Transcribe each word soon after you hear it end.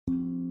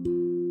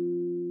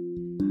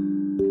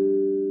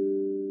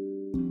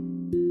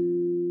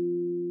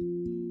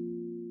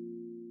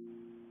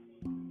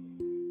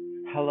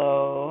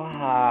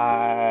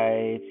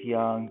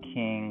Young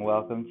King.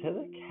 Welcome to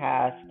the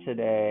cast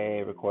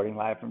today, recording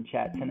live from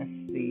Chat,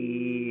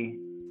 Tennessee.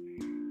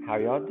 How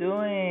are y'all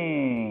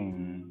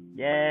doing?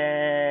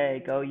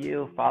 Yay, go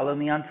you. Follow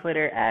me on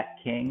Twitter at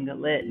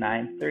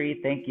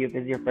KingLit93. Thank you. If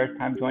this is your first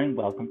time joining,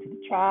 welcome to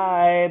the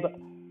tribe.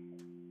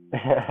 We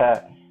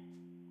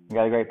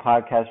got a great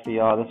podcast for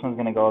y'all. This one's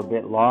going to go a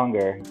bit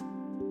longer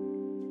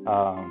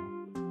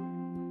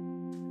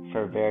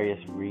for various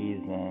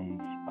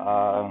reasons.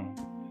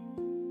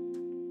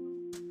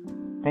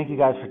 Thank you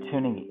guys for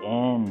tuning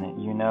in.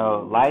 You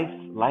know, life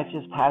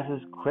just passes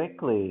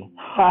quickly.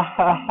 Ha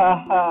ha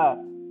ha ha.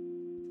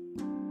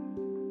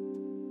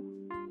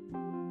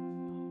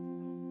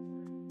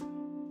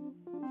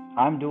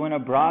 I'm doing a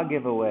bra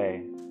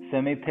giveaway.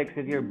 Send me pics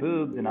of your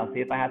boobs and I'll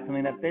see if I have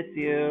something that fits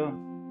you.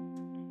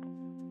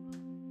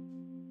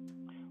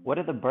 What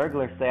did the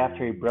burglar say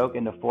after he broke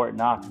into Fort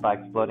Knox by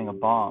exploding a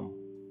bomb?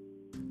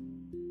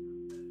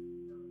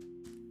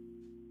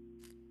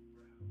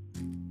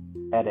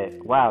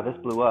 Edit. Wow, this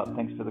blew up.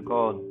 Thanks for the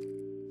gold.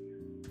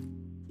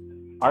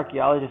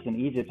 Archaeologists in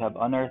Egypt have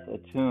unearthed a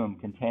tomb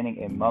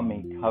containing a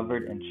mummy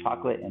covered in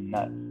chocolate and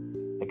nuts.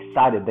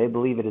 Excited, they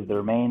believe it is the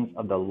remains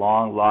of the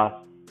long-lost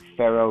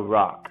Pharaoh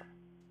Rock.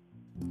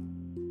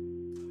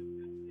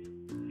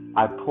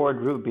 I poured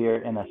root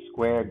beer in a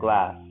square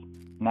glass.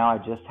 Now I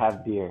just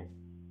have beer.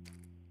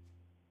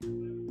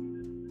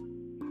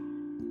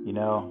 You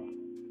know,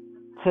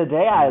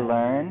 today I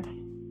learned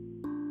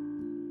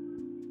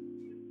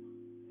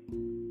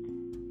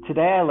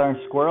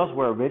squirrels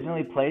were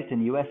originally placed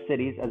in U.S.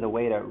 cities as a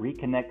way to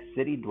reconnect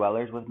city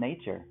dwellers with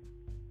nature.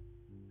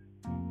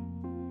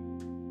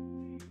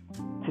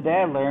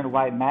 Today I learned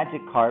why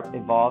Magikarp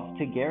evolved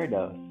to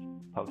Gyarados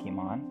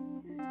Pokemon.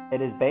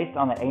 It is based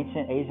on the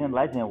ancient Asian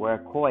legend where a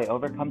koi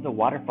overcomes a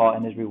waterfall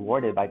and is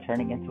rewarded by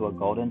turning into a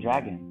golden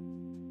dragon.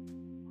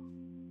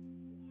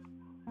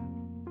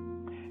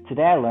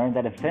 Today I learned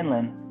that in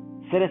Finland,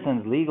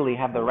 citizens legally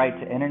have the right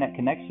to internet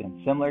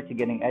connection, similar to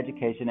getting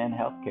education and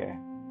healthcare.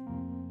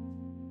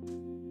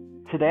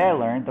 Today I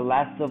learned the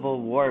last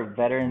Civil War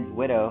veteran's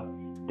widow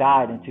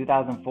died in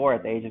 2004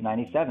 at the age of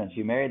 97.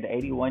 She married the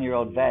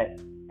 81-year-old vet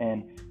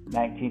in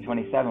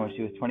 1927 when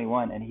she was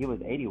 21 and he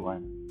was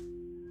 81.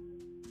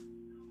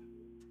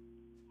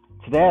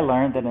 Today I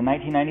learned that in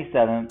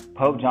 1997,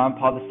 Pope John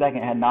Paul II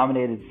had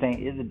nominated Saint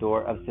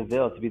Isidore of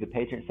Seville to be the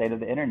patron saint of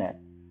the internet,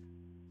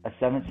 a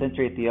 7th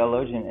century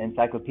theologian and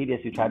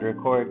encyclopedist who tried to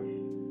record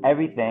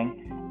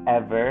everything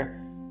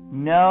ever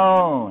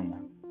known.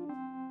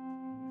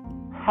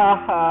 Ha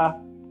ha.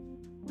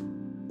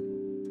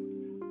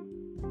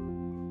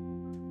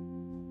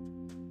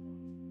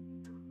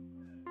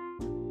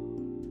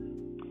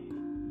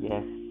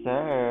 Yes,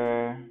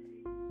 sir.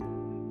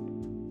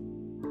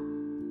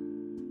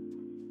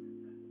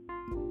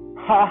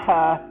 Ha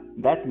ha.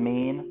 That's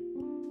mean.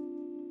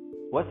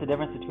 What's the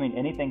difference between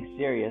anything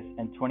serious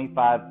and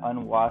 25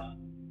 unwashed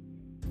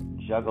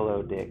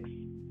juggalo dicks?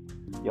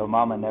 Yo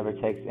mama never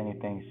takes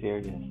anything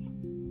serious.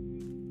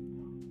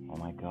 Oh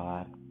my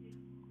god.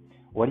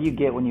 What do you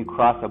get when you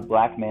cross a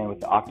black man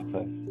with the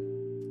octopus?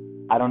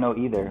 I don't know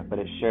either, but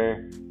it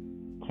sure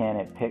can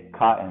it pick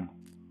cotton.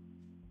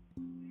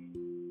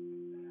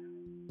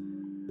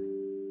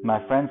 My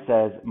friend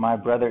says, my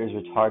brother is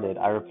retarded.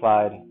 I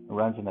replied,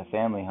 runs in the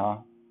family, huh?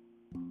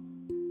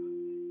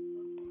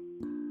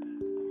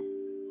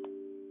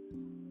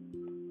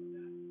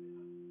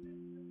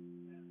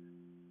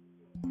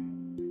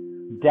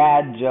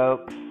 Dad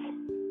jokes.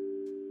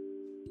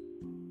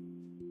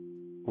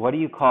 What do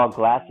you call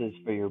glasses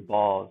for your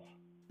balls?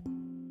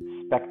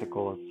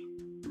 Spectacles.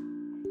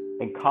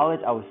 In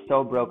college, I was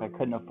so broke I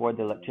couldn't afford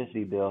the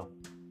electricity bill.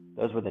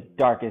 Those were the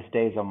darkest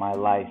days of my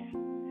life.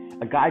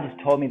 A guy just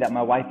told me that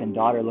my wife and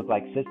daughter look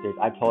like sisters.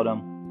 I told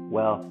him,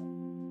 well,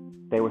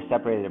 they were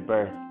separated at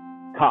birth.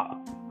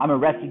 Cop, I'm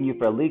arresting you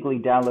for illegally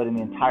downloading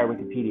the entire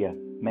Wikipedia.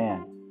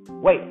 Man,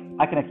 wait,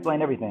 I can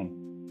explain everything.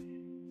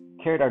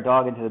 Carried our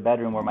dog into the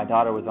bedroom where my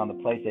daughter was on the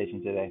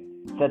PlayStation today.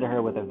 Said to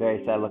her with a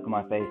very sad look on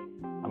my face,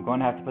 I'm going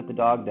to have to put the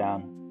dog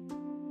down.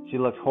 She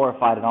looked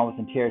horrified and almost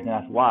in tears and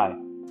asked why.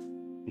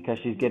 Because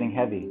she's getting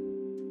heavy,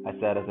 I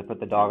said as I put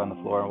the dog on the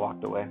floor and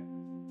walked away.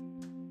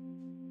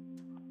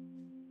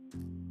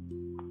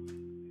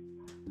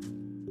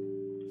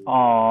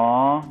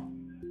 Aww.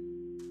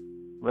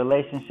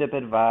 Relationship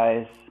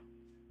advice.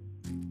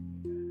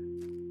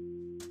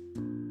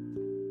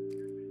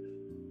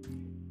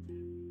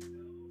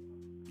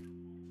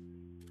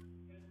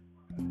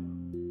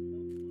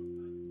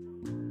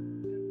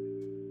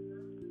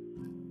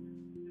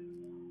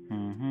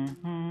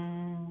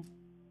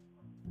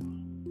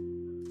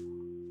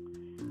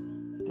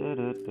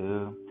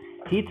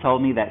 He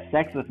told me that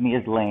sex with me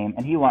is lame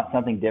and he wants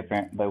something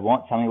different, but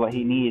won't tell me what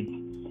he needs.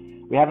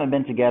 We haven't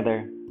been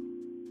together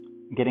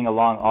getting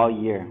along all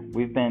year.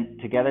 We've been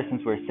together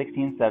since we were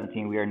 16 and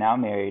 17. We are now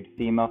married,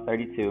 female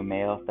 32,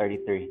 male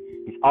 33.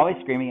 He's always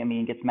screaming at me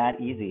and gets mad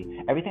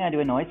easy. Everything I do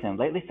annoys him.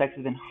 Lately, sex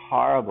has been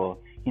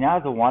horrible. He now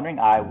has a wandering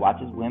eye,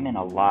 watches women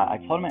a lot. I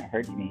told him it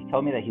hurts me. He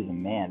told me that he's a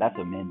man. That's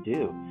what men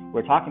do. We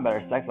were talking about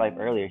our sex life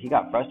earlier. He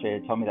got frustrated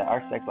and told me that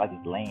our sex life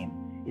is lame.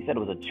 He said it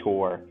was a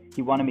chore.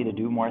 He wanted me to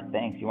do more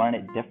things. He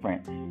wanted it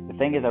different. The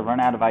thing is, I've run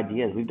out of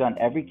ideas. We've done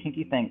every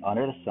kinky thing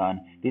under the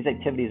sun. These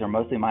activities are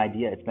mostly my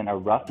idea. It's been a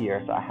rough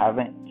year, so I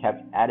haven't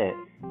kept at it.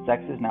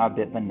 Sex is now a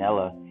bit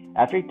vanilla.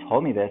 After he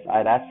told me this,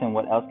 I'd asked him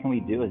what else can we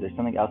do? Is there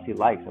something else he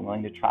likes? I'm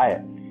willing to try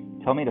it.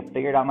 He told me to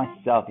figure it out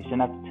myself. He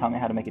shouldn't have to tell me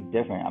how to make it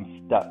different.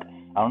 I'm stuck.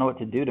 I don't know what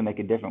to do to make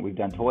it different. We've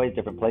done toys,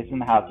 different places in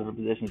the house, different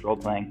positions,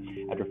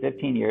 role-playing. After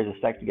 15 years of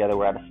sex together,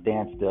 we're at a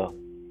standstill.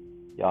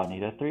 Y'all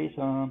need a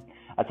threesome.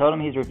 I told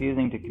him he's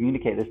refusing to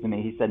communicate this to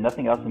me. He said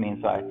nothing else to me,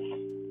 and so I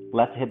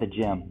left to hit the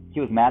gym. He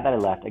was mad that I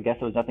left. I guess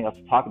there was nothing else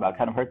to talk about.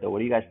 Kind of hurt, though. What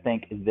do you guys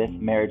think? Is this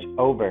marriage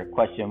over?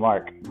 Question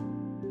mark.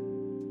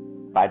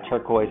 By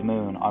Turquoise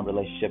Moon on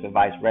Relationship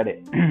Advice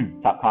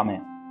Reddit. Top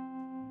comment.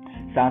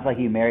 Sounds like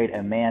you married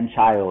a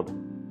man-child.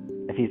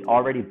 If he's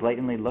already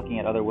blatantly looking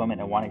at other women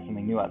and wanting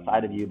something new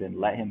outside of you, then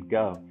let him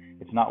go.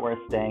 It's not worth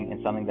staying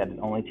in something that is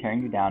only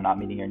tearing you down, not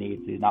meeting your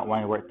needs. He's not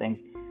wanting to work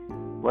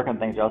on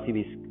things, or else he'd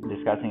be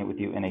discussing it with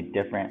you in a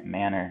different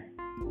manner.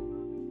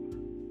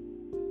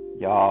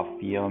 Y'all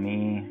feel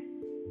me?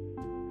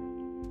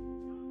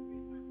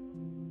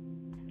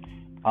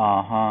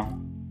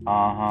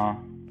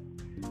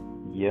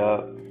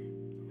 Yup.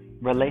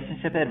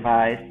 Relationship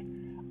advice.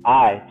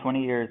 I,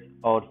 20 years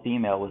old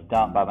female, was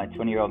dumped by my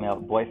 20-year-old male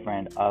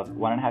boyfriend of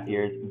 1.5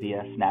 years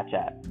via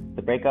Snapchat.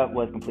 The breakup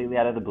was completely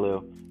out of the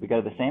blue. We go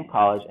to the same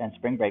college, and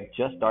spring break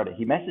just started.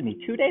 He messaged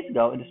me 2 days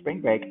ago into spring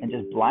break and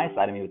just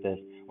blindsided me with this.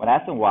 When I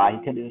asked him why he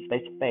couldn't do this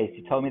face to face,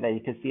 he told me that he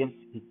could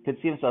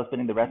see himself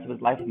spending the rest of his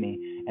life with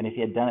me, and if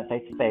he had done it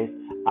face to face,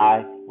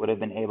 I would have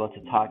been able to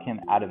talk him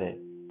out of it.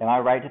 Am I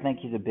right to think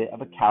he's a bit of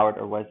a coward,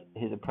 or was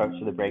his approach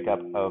to the breakup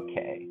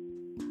okay?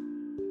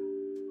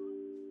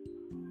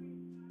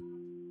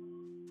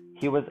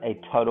 He was a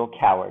total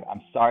coward.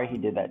 I'm sorry he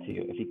did that to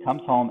you. If he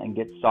comes home and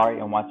gets sorry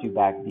and wants you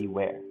back,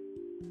 beware.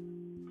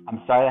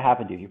 I'm sorry that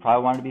happened to you. He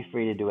probably wanted to be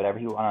free to do whatever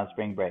he wanted on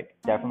spring break.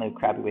 Definitely a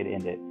crappy way to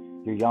end it.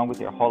 You're young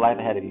with your whole life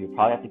ahead of you. You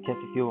probably have to kiss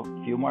a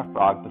few more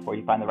frogs before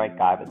you find the right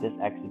guy, but this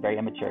ex is very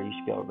immature. You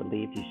should feel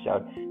relieved he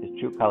showed his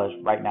true colors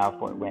right now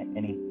before it went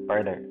any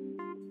further.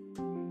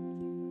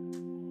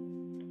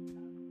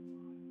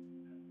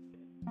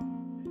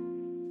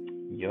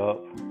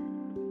 Yup.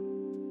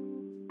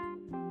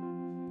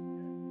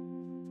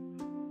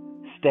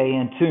 Stay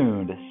in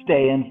tuned.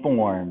 Stay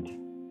informed.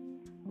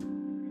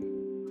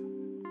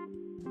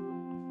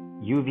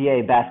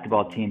 UVA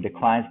basketball team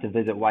declines to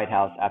visit White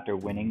House after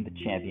winning the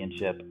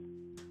championship.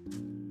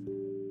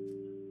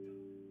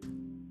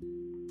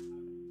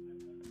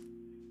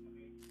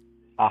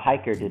 A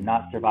hiker did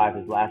not survive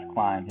his last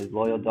climb. His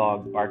loyal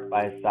dog barked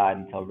by his side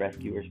until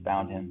rescuers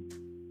found him.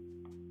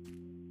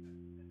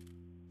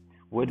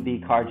 Would-be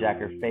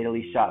carjacker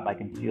fatally shot by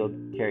concealed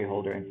carry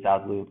holder in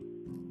South Loop.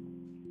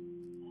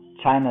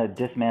 China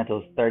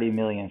dismantles 30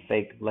 million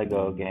fake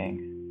Lego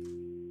gang.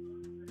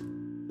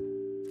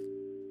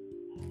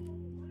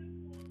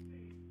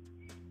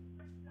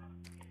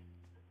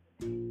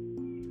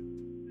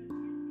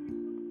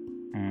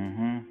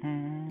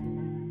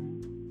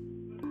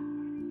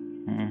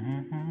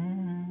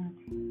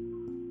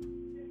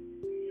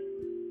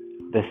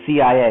 The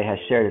CIA has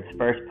shared its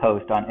first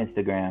post on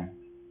Instagram.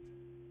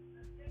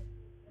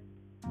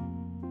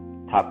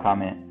 Top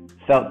comment.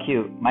 Felt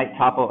cute. Might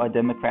topple a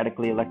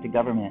democratically elected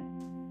government.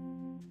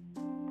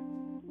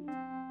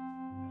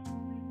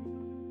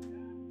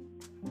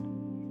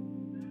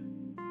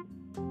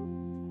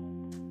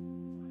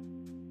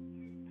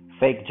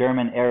 Fake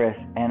German heiress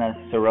Anna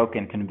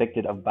Sorokin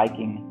convicted of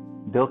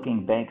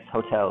bilking banks'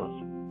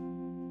 hotels.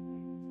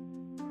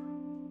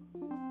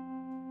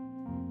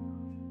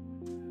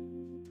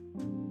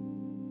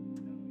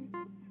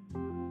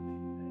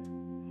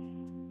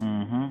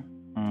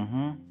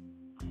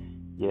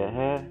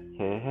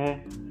 Yeah.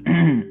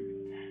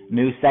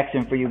 New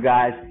section for you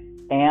guys.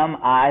 Am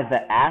I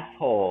the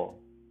asshole?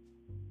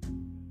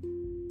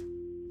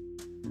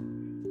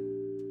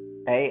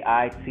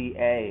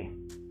 AITA.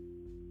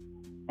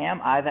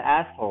 Am I the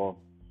asshole?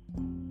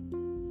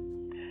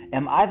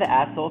 Am I the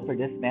asshole for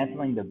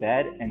dismantling the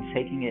bed and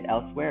taking it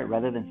elsewhere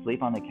rather than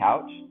sleep on the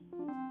couch?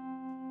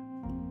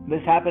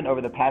 This happened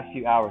over the past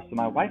few hours, so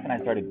my wife and I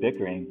started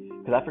bickering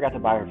because I forgot to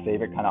buy her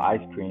favorite kind of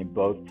ice cream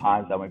both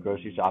times I went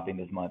grocery shopping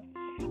this month.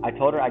 I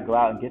told her I'd go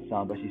out and get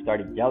some, but she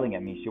started yelling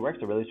at me. She works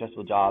a really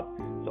stressful job,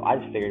 so I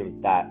just figured it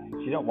was that.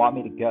 She didn't want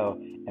me to go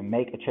and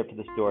make a trip to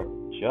the store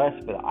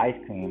just for the ice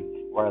cream,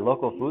 where our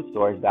local food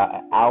store is about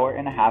an hour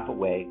and a half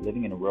away.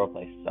 Living in a rural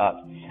place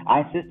sucks.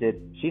 I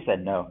insisted. She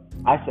said no.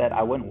 I said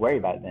I wouldn't worry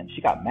about it then.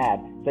 She got mad,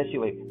 said she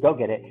would go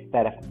get it,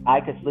 that if I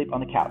could sleep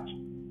on the couch.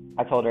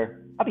 I told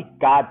her, I'll be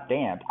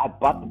goddamned. I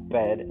bought the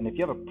bed, and if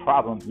you have a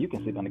problem, you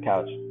can sleep on the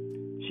couch.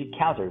 She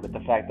countered with the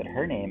fact that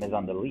her name is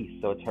on the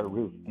lease, so it's her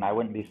roof, and I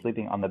wouldn't be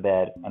sleeping on the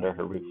bed under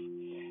her roof.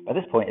 By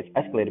this point, it's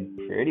escalated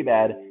pretty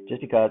bad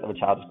just because of a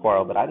childish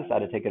quarrel, but I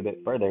decided to take it a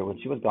bit further. When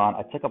she was gone,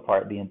 I took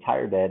apart the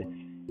entire bed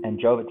and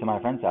drove it to my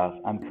friend's house.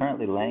 I'm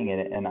currently laying in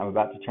it, and I'm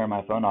about to turn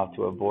my phone off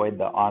to avoid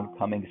the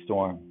oncoming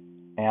storm.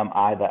 Am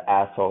I the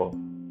asshole?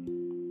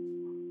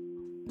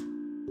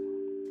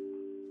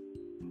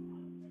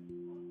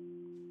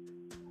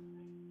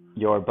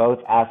 You're both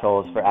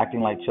assholes for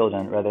acting like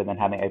children rather than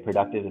having a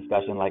productive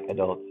discussion like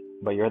adults.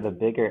 But you're the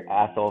bigger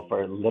asshole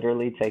for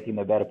literally taking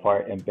the bed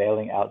apart and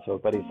bailing out to a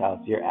buddy's house.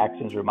 Your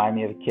actions remind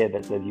me of a kid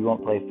that says, "You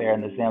won't play fair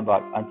in the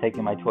sandbox. I'm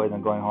taking my toys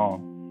and going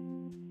home."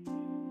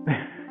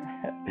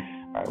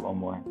 Alright, one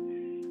more.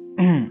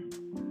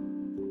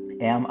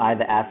 Am I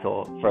the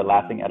asshole for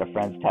laughing at a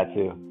friend's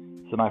tattoo?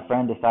 So my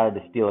friend decided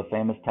to steal a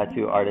famous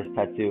tattoo artist's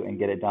tattoo and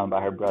get it done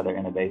by her brother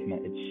in a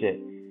basement. It's shit.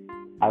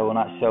 I will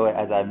not show it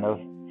as I have no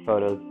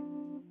photos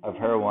of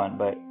her one,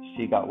 but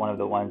she got one of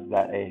the ones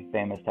that a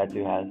famous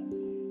tattoo has.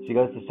 She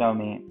goes to show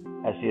me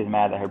as she is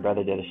mad that her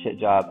brother did a shit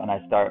job, and I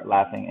start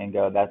laughing and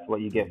go, "That's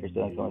what you get for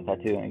stealing someone's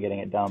tattoo and getting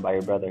it done by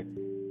your brother."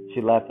 She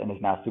left and is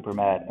now super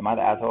mad. Am I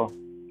the asshole?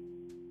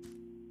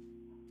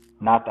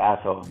 Not the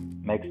asshole.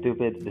 Make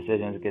stupid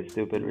decisions, get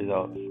stupid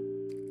results.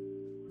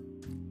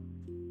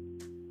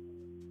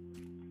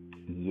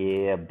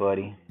 Yeah,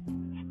 buddy.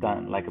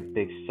 Stunt like a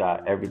big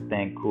shot.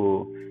 Everything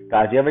cool.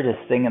 Guys, you ever just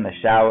sing in the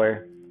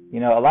shower? You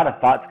know, a lot of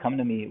thoughts come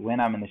to me when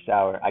I'm in the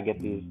shower. I get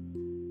these,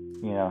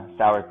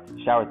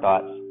 shower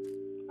thoughts.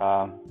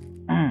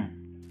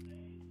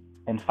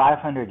 In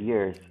 500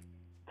 years'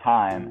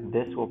 time,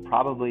 this will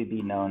probably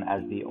be known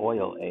as the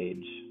oil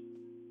age.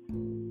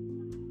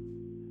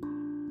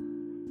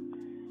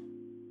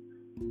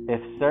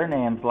 If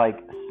surnames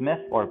like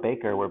Smith or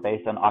Baker were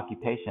based on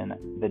occupation,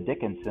 the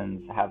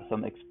Dickinsons have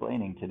some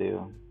explaining to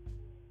do.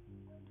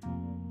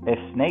 If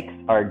snakes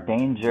are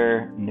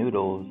danger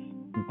noodles,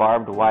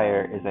 barbed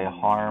wire is a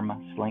harm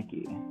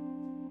slinky.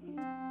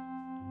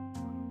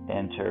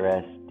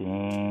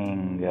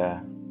 Interesting. Yeah.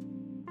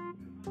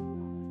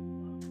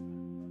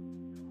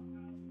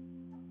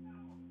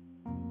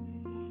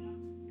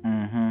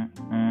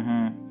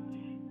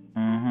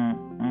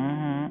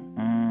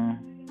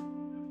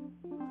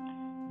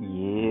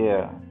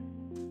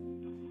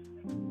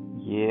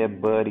 Yeah,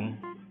 buddy.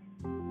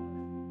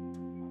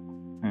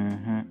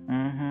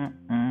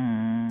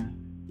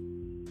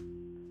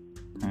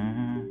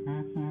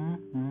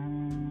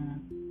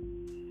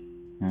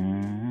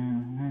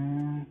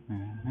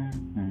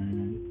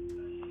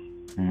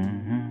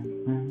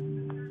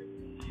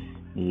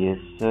 Yes,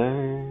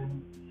 sir.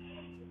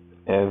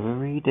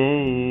 Every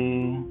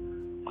day.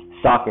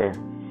 Soccer.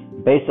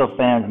 Basel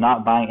fans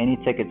not buying any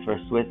tickets for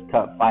Swiss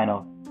Cup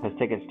final because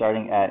tickets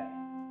starting at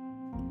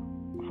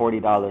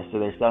 $40, so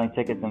they're selling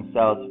tickets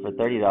themselves for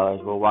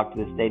 $30. Will walk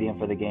to the stadium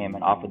for the game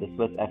and offer the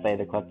Swiss FA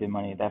the collected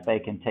money. The FA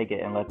can take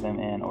it and let them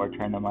in or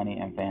turn the money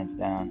and fans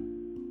down.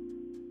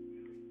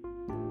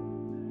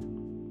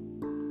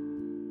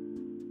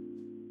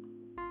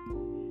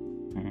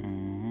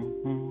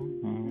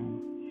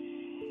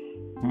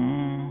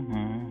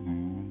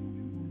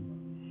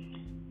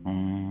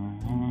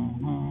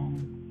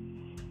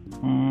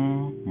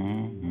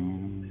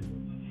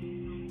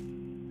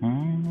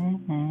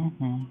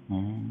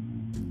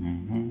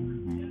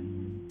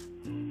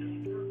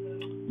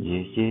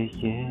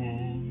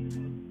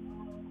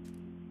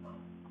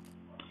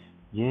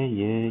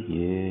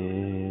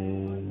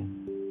 Yeah.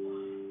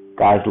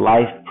 Guys,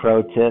 life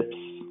pro tips.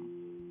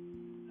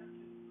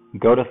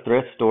 Go to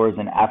thrift stores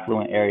in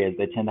affluent areas.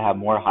 They tend to have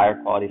more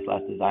higher quality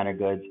 / designer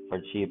goods for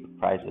cheap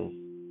prices.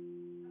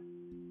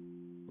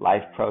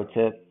 Life pro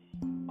tip.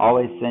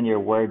 Always send your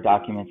Word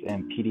documents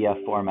in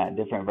PDF format.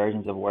 Different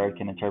versions of Word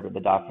can interpret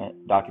the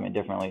document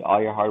differently.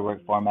 All your hard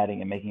work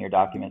formatting and making your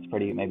documents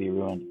pretty may be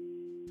ruined.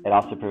 It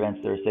also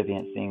prevents the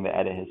recipient seeing the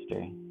edit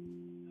history.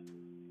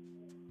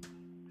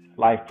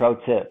 Life pro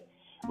tip.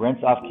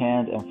 Rinse off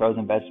canned and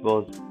frozen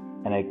vegetables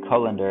in a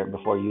colander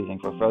before using.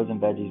 For frozen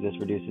veggies, this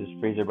reduces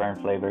freezer burn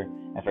flavor,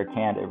 and for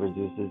canned, it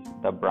reduces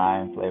the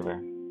brine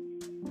flavor.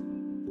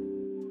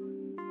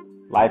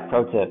 Life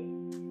pro tip.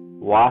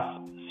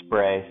 Wasp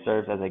spray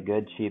serves as a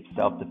good, cheap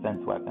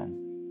self-defense weapon.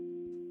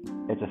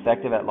 It's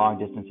effective at long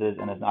distances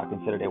and is not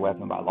considered a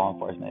weapon by law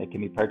enforcement. It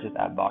can be purchased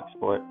at box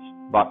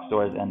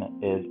stores and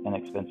is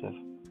inexpensive.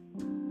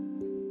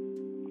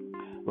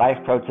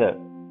 Life pro tip.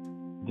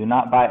 Do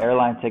not buy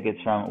airline tickets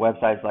from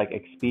websites like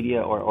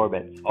Expedia or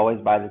Orbitz. Always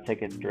buy the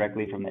tickets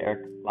directly from the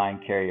airline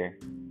carrier.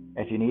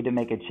 If you need to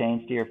make a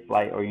change to your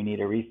flight or you need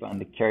a refund,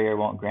 the carrier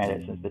won't grant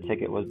it since the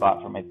ticket was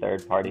bought from a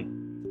third party.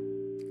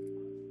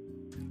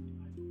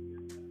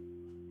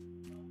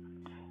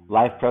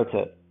 Life pro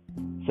tip.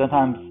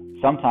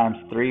 Sometimes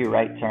 3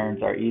 right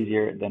turns are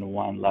easier than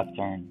 1 left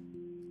turn.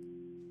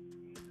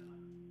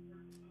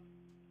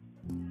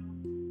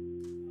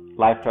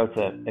 Life pro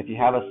tip. If you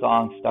have a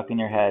song stuck in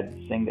your head,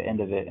 sing the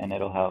end of it and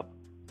it'll help.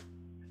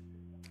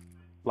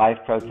 Life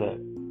pro tip.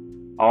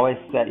 Always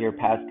set your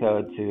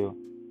passcode to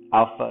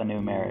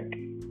alphanumeric.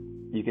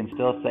 You can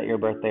still set your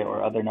birthday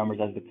or other numbers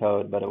as the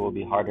code, but it will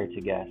be harder to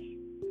guess.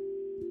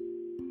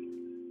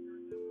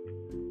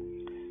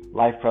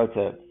 Life pro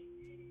tip.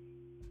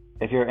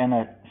 If you're in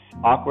a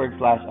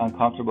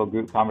awkward/uncomfortable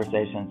group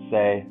conversation,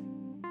 say,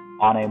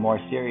 on a more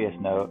serious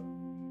note,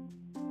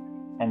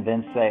 and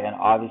then say an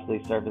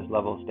obviously surface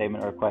level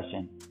statement or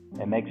question.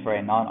 It makes for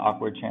a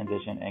non-awkward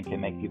transition and can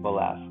make people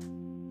laugh.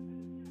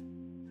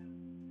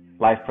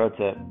 Life pro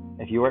tip.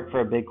 If you work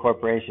for a big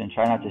corporation,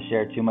 try not to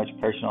share too much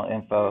personal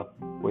info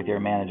with your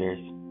managers.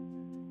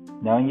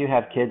 Knowing you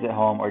have kids at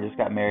home or just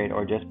got married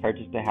or just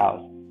purchased a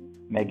house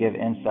may give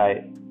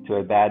insight to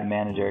a bad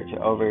manager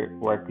to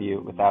overwork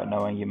you without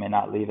knowing you may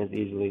not leave as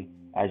easily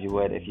as you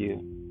would if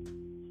you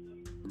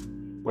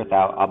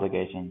without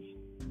obligations.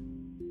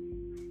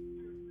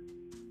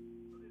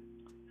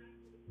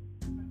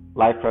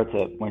 Life pro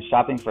tip. When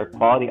shopping for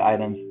quality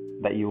items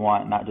that you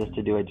want, not just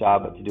to do a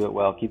job but to do it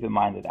well, keep in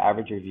mind that the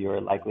average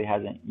reviewer likely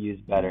hasn't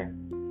used better,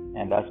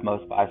 and thus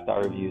most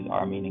 5-star reviews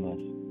are meaningless.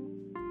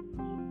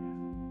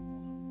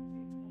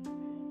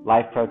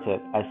 Life pro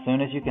tip. As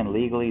soon as you can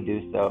legally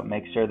do so,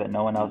 make sure that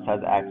no one else has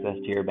access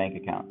to your bank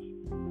accounts.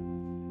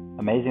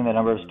 Amazing the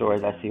number of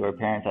stories I see where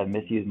parents have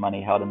misused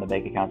money held in the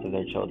bank accounts of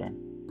their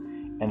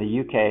children. In the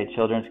UK,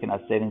 children can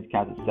have savings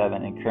accounts at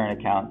 7 and current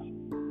accounts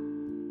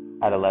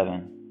at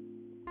 11.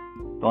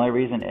 The only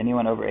reason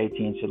anyone over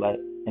 18 should let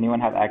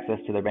anyone have access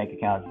to their bank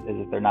accounts is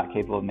if they're not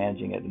capable of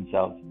managing it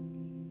themselves.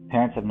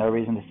 Parents have no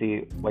reason to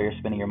see what you're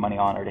spending your money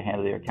on or to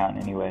handle your account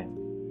in any way.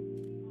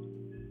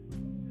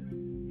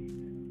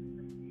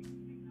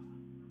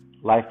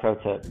 Life pro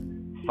tip.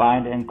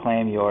 Find and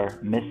claim your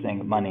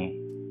missing money.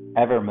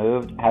 Ever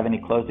moved? Have any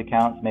closed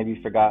accounts? Maybe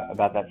you forgot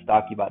about that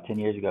stock you bought 10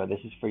 years ago. This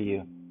is for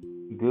you.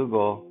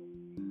 Google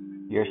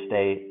your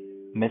state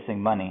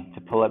missing money to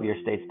pull up your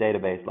state's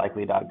database,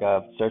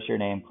 likely.gov. Search your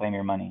name, claim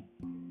your money.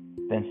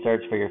 Then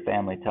search for your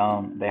family.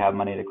 Tell them they have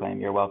money to claim.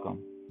 You're welcome.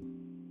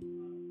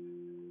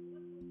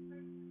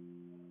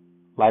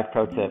 Life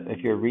pro tip. If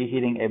you're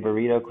reheating a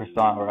burrito,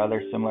 croissant, or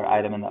other similar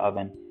item in the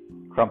oven,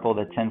 crumple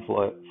the tin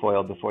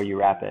foil before you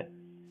wrap it.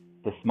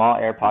 The small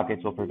air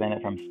pockets will prevent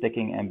it from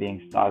sticking and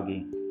being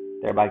soggy,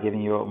 thereby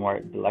giving you a more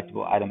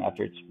delectable item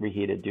after it's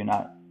reheated. Do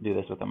not do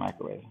this with a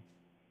microwave.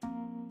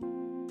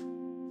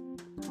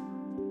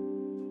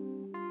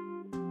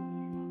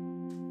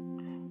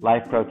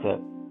 Life pro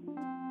tip.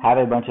 Have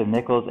a bunch of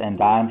nickels and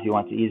dimes you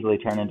want to easily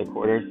turn into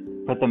quarters.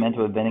 Put them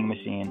into a vending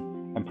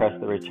machine and press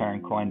the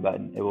return coin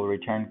button. It will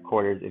return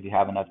quarters if you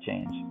have enough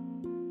change.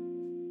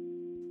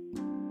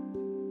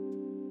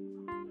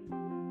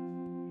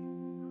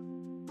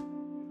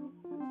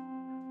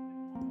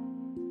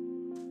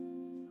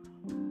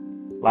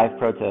 Life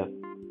pro tip.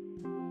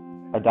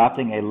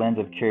 Adopting a lens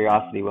of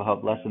curiosity will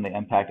help lessen the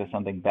impact of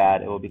something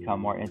bad. It will become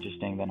more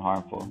interesting than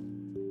harmful.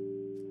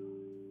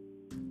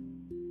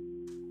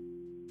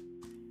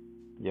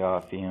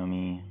 Y'all feel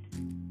me?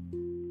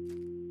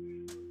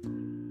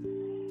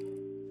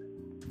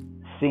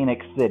 Scenic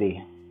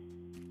City.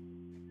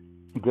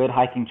 Good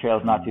hiking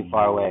trails not too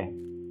far away.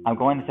 I'm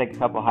going to take a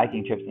couple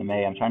hiking trips in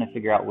May. I'm trying to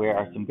figure out where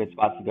are some good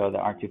spots to go that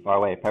aren't too far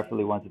away,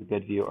 preferably ones with a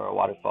good view or a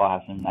waterfall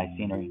has some nice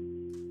scenery.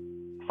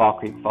 Fall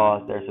Creek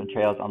Falls, there are some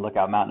trails on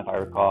Lookout Mountain if I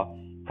recall.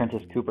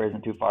 Princess Cooper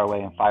isn't too far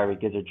away, and Fiery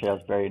Gizzard Trail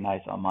is very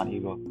nice on Mount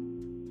Eagle.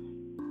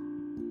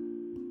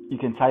 You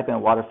can type in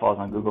waterfalls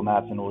on Google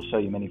Maps and it will show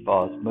you many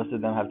falls. Most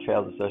of them have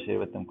trails associated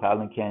with them.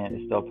 Cloudland Canyon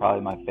is still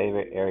probably my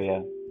favorite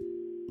area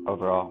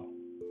overall.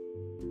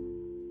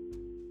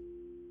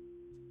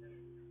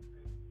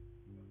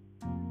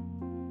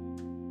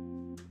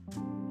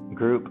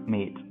 Group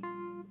meet.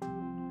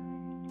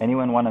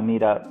 Anyone want to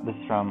meet up? This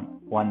is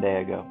from one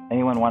day ago.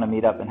 Anyone want to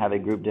meet up and have a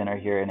group dinner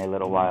here in a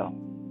little while?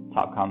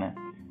 Top comment.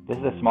 This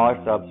is a smaller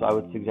sub, so I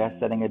would suggest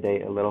setting a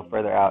date a little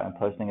further out and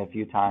posting a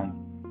few times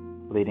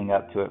leading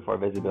up to it for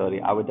visibility.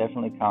 I would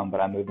definitely come,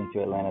 but I'm moving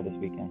to Atlanta this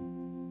weekend.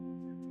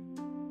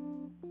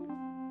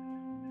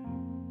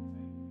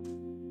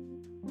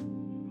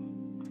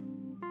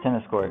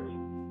 Tennis courts.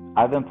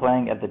 I've been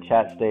playing at the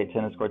Chat State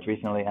tennis courts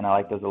recently and I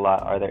like those a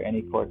lot. Are there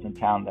any courts in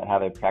town that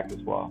have a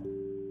practice wall?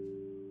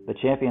 The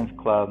Champions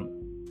Club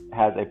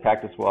has a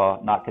practice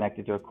wall not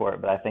connected to a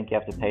court, but I think you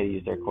have to pay to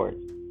use their courts.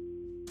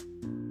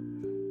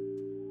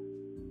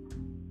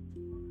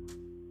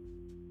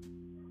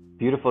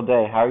 Beautiful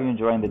day. How are you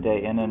enjoying the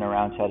day in and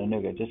around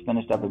Chattanooga? Just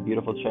finished up a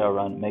beautiful trail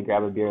run. May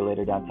grab a beer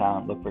later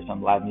downtown, look for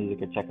some live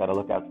music, or check out a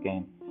Lookouts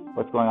game.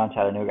 What's going on,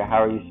 Chattanooga?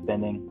 How are you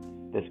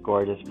spending this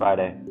gorgeous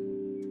Friday?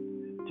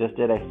 Just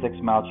did a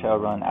 6-mile trail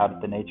run out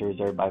at the Nature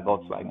Reserve by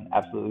Volkswagen.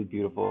 Absolutely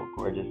beautiful,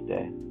 gorgeous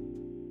day.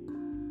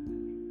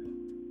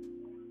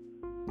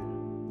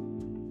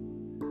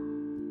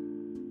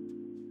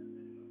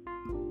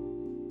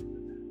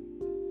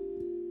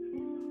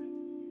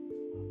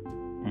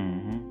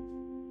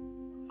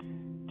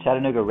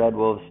 Chattanooga Red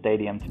Wolves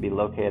Stadium to be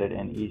located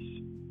in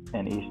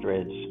East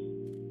Ridge.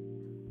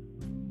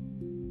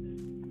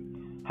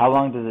 How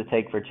long does it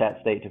take for Chat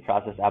State to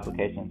process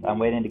applications? I'm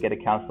waiting to get a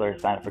counselor to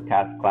sign up for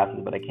classes,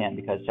 but I can't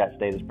because Chat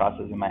State is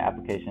processing my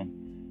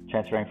application,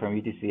 transferring from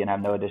UTC, and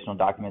have no additional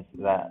documents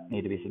that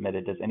need to be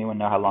submitted. Does anyone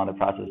know how long the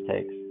process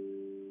takes?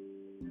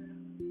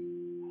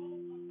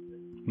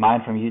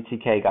 Mine from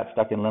UTK got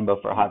stuck in limbo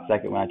for a hot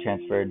second when I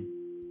transferred.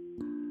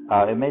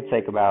 It may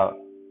take about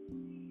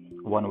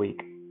 1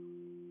 week.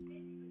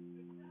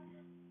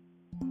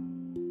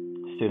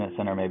 Student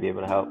Center may be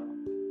able to help.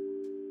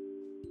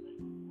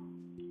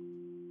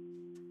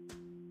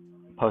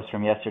 Post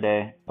from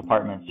yesterday.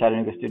 Apartments.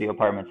 Chattanooga Studio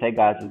Apartments. Hey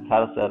guys, as the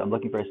title said, I'm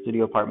looking for a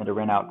studio apartment to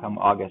rent out come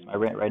August. My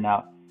rent right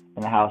now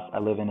in the house I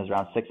live in is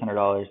around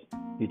 $600.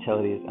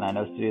 Utilities, and I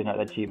know studios aren't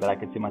that cheap, but I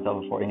could see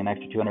myself affording an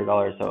extra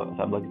 $200, so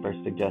I'm looking for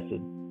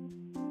suggested.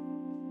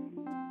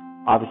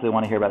 Obviously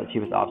want to hear about the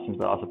cheapest options,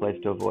 but also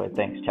places to avoid.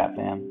 Thanks, chat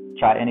fam.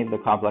 Try any of the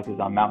complexes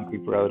on Mountain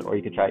Creek Road, or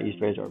you could try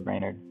East Ridge or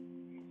Brainerd.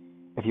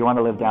 If you want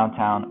to live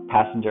downtown,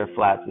 Passenger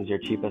Flats is your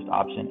cheapest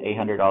option,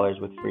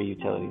 $800 with free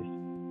utilities.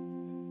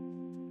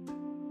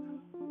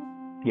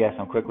 Yes,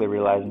 I'm quickly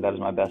realizing that is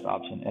my best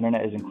option.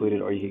 Internet is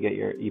included, or you could get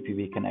your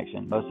EPV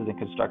connection. Most of the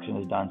construction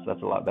is done, so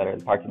that's a lot better.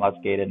 The parking lot's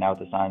gated now with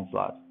the sign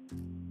slots.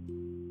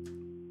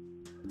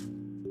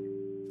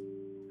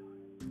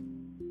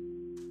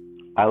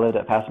 I lived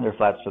at Passenger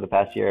Flats for the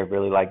past year. I've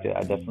really liked it.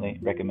 I definitely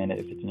recommend it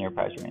if it's in your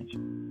price range.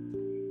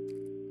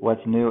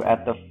 What's new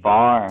at the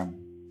farm?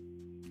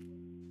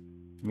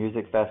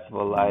 Music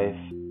festival life.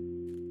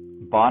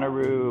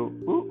 Bonnaroo.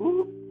 Ooh,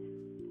 ooh.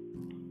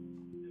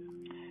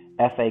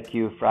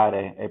 FAQ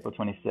Friday, April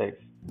 26th.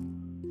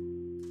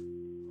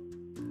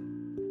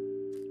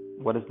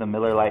 What is the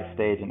Miller Lite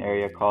stage and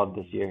area called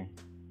this year?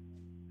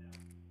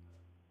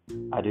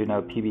 I do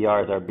know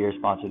PBR is our beer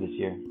sponsor this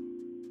year.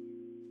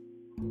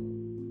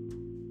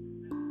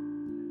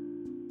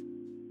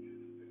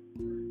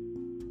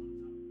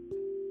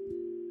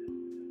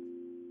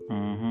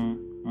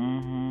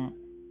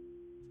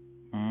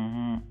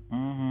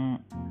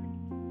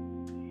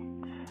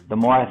 The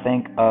more I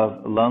think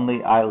of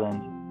Lonely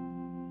Island,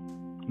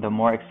 the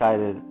more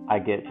excited I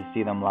get to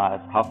see them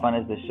live. How fun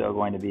is this show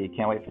going to be?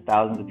 Can't wait for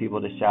thousands of people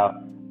to shout,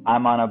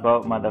 "I'm on a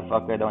boat,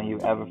 motherfucker, don't you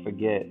ever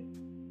forget."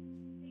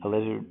 I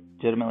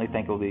legitimately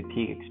think it will be a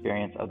peak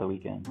experience of the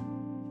weekend.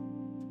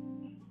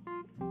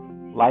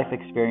 Life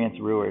experience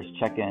Rooers,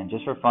 check in.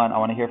 Just for fun, I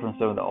want to hear from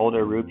some of the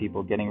older Roo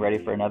people getting ready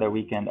for another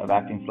weekend of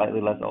acting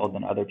slightly less old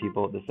than other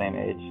people the same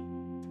age.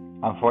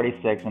 I'm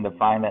 46, and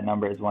defying that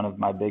number is one of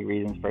my big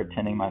reasons for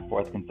attending my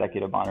 4th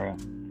consecutive Bonnaroo.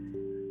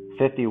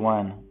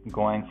 51,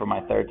 going for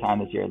my 3rd time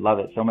this year. Love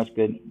it. So much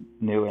good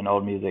new and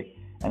old music.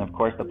 And of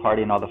course the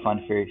party and all the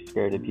fun,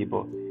 free-spirited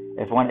people.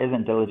 If one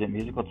isn't diligent,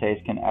 musical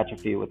taste can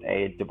atrophy with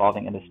age,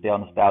 devolving into stale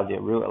nostalgia.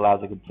 Roo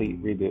allows a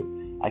complete reboot.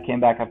 I came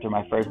back after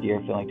my first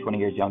year feeling 20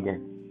 years younger.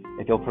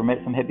 If you'll permit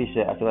some hippie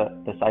shit, I feel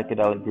that the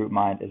psychedelic group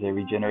mind is a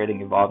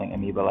regenerating, evolving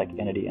amoeba-like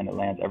entity, and it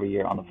lands every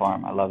year on the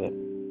farm. I love it.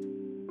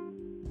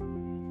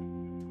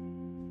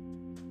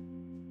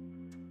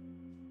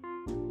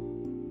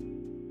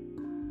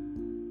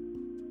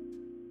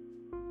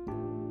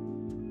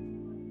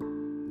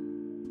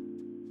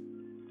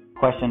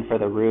 Question for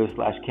the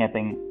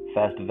Roo/Camping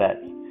Fest vets.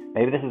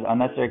 Maybe this is an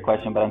unnecessary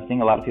question, but I'm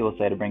seeing a lot of people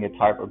say to bring a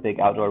tarp or big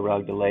outdoor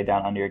rug to lay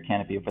down under your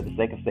canopy. For the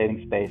sake of saving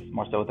space,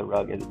 more so with a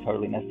rug, is it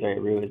totally necessary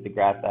at Roo? Is the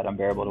grass that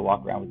unbearable to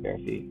walk around with bare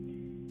feet?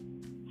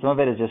 Some of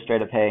it is just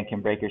straight up hay and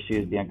can break your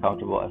shoes, be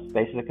uncomfortable. If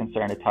space is a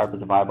concern, a tarp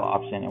is a viable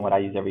option and what I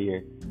use every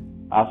year.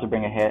 I also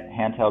bring a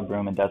handheld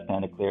broom and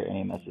dustpan to clear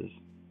any messes.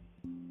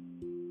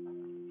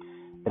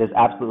 It is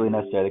absolutely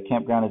necessary. The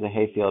campground is a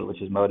hayfield,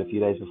 which is mowed a few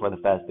days before the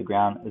fest. The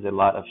ground is a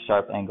lot of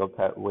sharp angle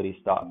cut woody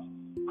stalks.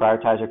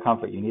 Prioritize your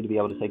comfort. You need to be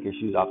able to take your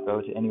shoes off.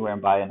 Go to anywhere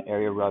and buy an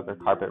area rug or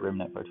carpet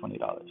remnant for $20.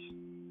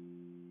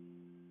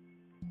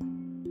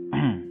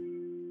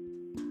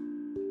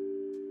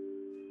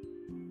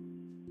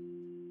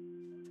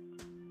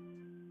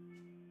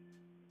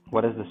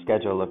 What does the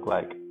schedule look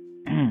like?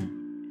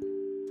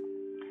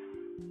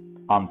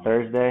 On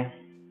Thursday,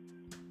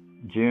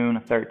 June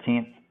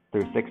 13th,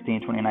 through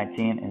 16,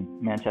 2019 in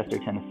Manchester,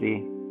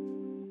 Tennessee.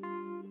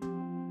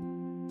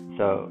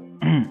 So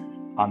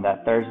on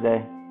that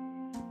Thursday,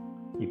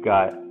 you've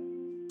got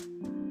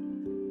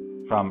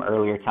from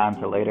earlier time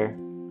to later,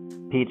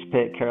 Peach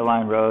Pit,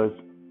 Caroline Rose,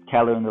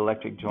 Calhoun and the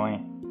Electric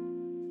Joint,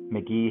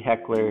 McGee,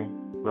 Heckler,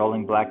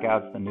 Rolling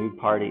Blackouts, The Nude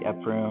Party,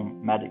 Ephraim,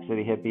 Magic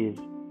City Hippies,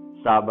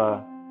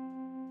 Saba,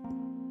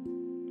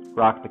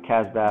 Rock the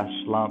Casbah,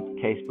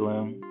 Schlump, Case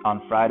Bloom. On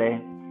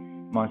Friday,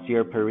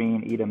 Monsieur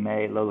Perrine, Ida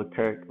May, Lola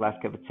Kirk, Las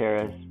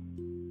Cafeteras,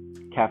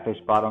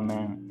 Catfish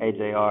Bottleman,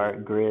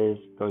 AJR, Grizz,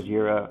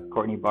 Gojira,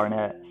 Courtney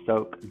Barnett,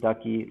 Soak,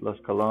 Ducky, Los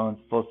Colones,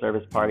 Full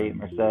Service Party,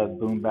 Merced,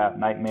 Boom Bap,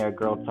 Nightmare,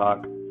 Girl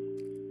Talk,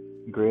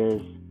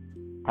 Grizz,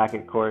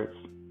 Packet Courts.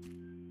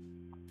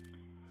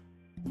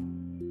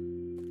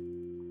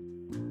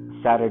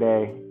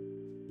 Saturday,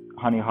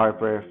 Honey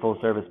Harper, Full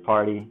Service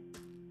Party,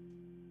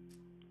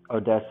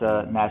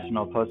 Odessa,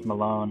 National, Post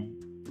Malone,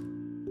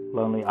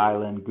 Lonely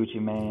Island, Gucci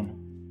Mane,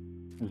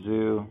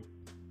 Zoo,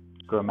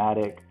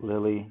 Grammatic,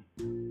 Lily.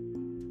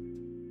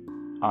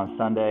 On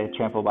Sunday,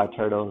 Trampled by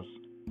Turtles,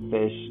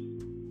 Fish,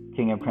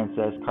 King and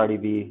Princess, Cardi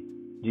B,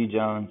 G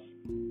Jones,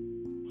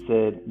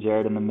 Sid,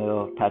 Jared in the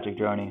Mill, Patrick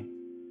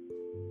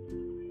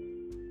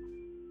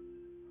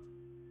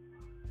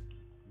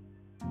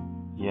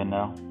You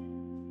know,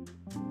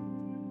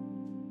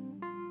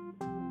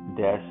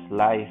 that's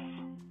life,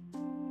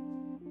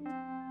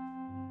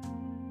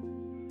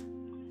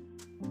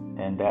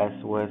 and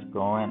that's what's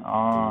going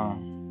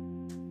on.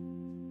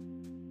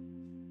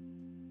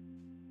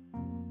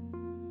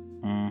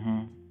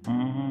 Mhm,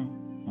 mhm,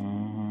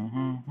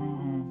 mhm,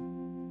 mhm.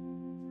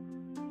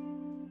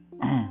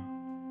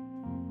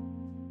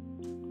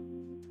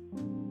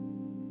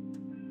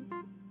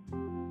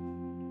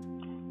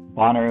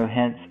 Bonnaroo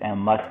hints and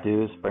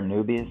must-dos for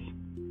newbies.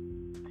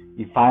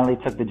 You finally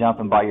took the jump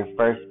and bought your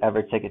first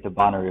ever ticket to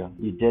Bonnaroo.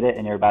 You did it,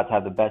 and you're about to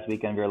have the best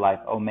weekend of your life.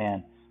 Oh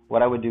man,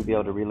 what I would do to be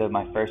able to relive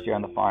my first year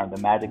on the farm.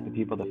 The magic, the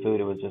people, the food,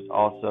 it was just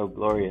all so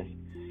glorious.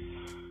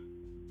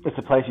 It's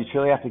a place you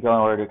truly have to go in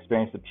order to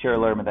experience the pure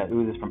allurement that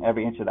oozes from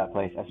every inch of that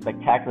place. As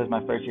spectacular as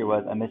my first year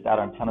was, I missed out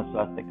on a ton of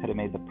stuff that could have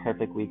made the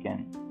perfect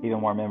weekend even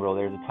more memorable.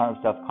 There's a ton of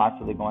stuff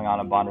constantly going on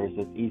in Bonnaroo,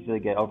 so it's easy to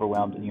get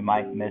overwhelmed and you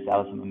might miss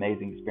out on some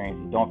amazing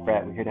experiences. Don't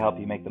fret, we're here to help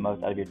you make the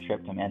most out of your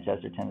trip to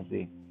Manchester,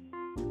 Tennessee.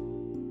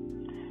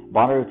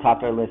 Bonnaroo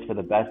topped our list for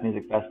the best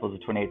music festivals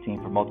of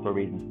 2018 for multiple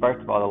reasons.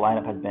 First of all, the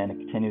lineup has been and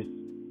continues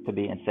to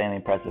be insanely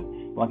impressive.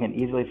 One can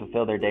easily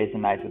fulfill their days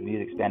and nights with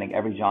music spanning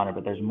every genre,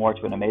 but there's more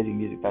to an amazing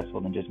music festival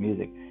than just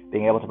music.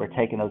 Being able to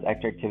partake in those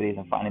extra activities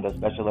and finding those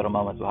special little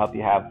moments will help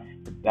you have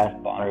the best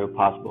Bonnaroo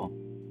possible.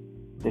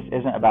 This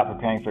isn't about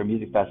preparing for a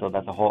music festival,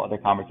 that's a whole other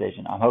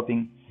conversation. I'm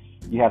hoping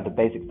you have the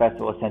basic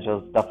festival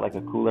essentials, stuff like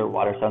a cooler,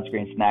 water,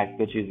 sunscreen, snacks,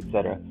 good shoes,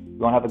 etc. You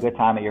won't have a good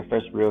time at your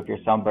first Roo if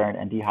you're sunburned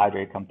and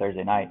dehydrated come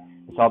Thursday night.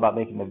 It's all about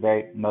making the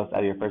very most out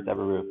of your first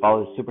ever Roo.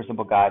 Follow this super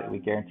simple guide, and we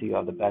guarantee you'll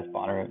have the best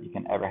Bonnaroo you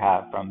can ever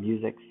have. From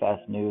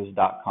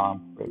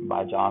musicfestnews.com, written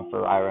by John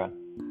Ferreira.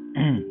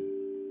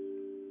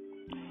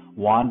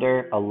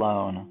 Wander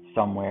alone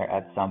somewhere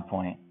at some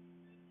point.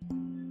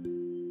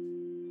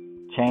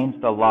 Change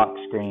the lock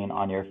screen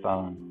on your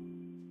phone.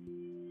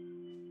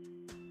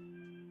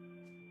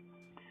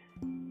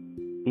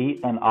 Eat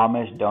an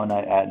Amish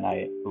donut at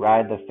night.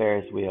 Ride the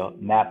Ferris wheel.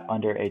 Nap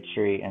under a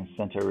tree in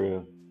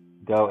Centeroo.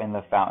 Go in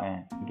the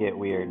fountain. Get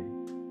weird.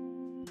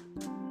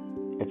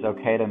 It's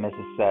okay to miss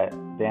a set.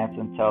 Dance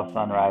until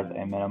sunrise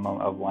a minimum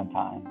of one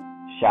time.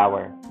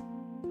 Shower.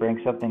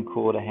 Bring something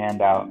cool to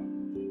hand out.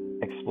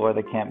 Explore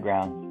the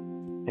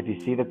campgrounds. If you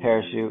see the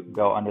parachute,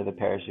 go under the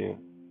parachute.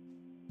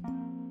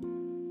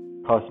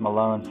 Post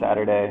Malone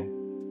Saturday.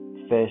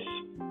 Fish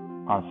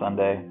on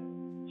Sunday.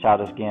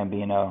 Childish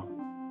Gambino.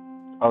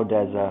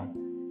 Odessa.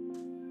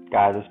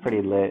 Guys, it's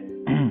pretty lit.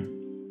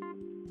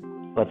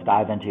 Let's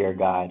dive into your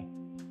guide.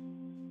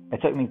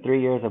 It took me 3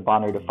 years of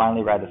Bonnaroo to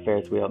finally ride the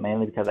Ferris wheel,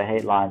 mainly because I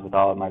hate lines with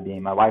all of my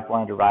being. My wife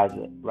wanted to ride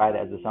it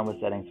as the sun was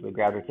setting, so we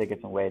grabbed our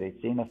tickets and waited.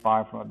 Seeing the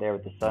farm from up there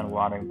with the sun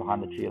wandering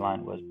behind the tree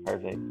line was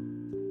perfect.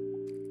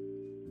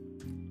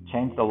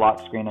 Change the lock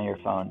screen on your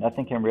phone.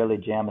 Nothing can really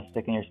jam a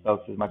stick in your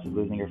spokes as much as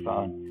losing your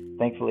phone.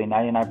 Thankfully,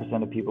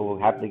 99% of people will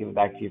happily give it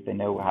back to you if they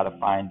know how to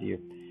find you.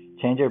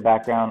 Change your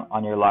background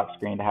on your lock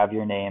screen to have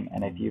your name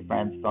and a few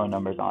friends' phone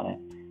numbers on it.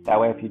 That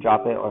way, if you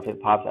drop it or if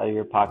it pops out of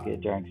your pocket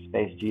during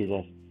Space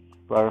Jesus,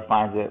 whoever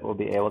finds it will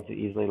be able to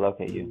easily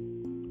locate you.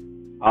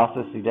 I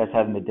also suggest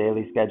having the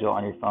daily schedule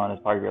on your phone as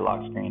part of your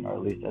lock screen, or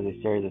at least as a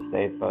series of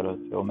saved photos.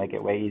 It will make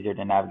it way easier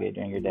to navigate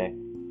during your day.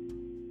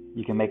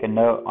 You can make a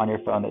note on your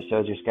phone that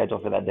shows your schedule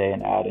for that day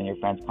and add in your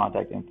friend's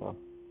contact info.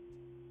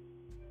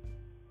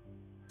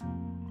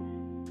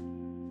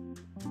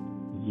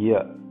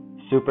 Yeah.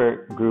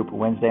 Super group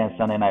Wednesday and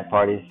Sunday night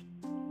parties.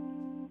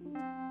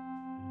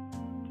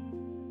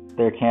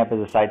 Their camp is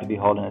a sight to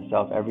behold in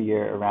itself. Every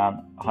year, around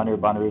 100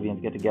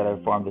 Bonnaroovians get together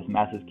to form this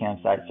massive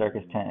campsite,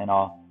 circus tent and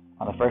all.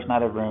 On the first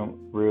night of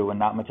Roo, when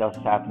not much else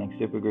is happening,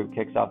 Supergroup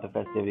kicks off the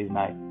festivities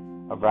night.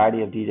 A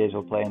variety of DJs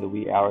will play in the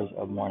wee hours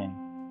of morning.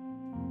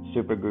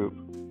 Supergroup,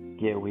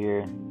 get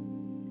weird.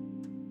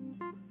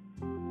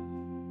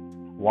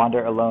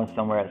 Wander alone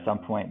somewhere at some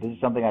point. This is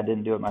something I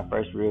didn't do at my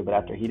first Roo, but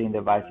after heeding the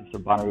advice of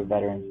some Bonnaroo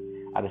veterans,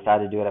 I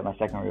decided to do it at my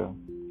second Roo.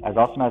 As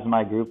awesome as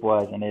my group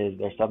was and is,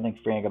 there's something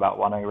freeing about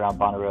wandering around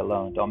Bonnaroo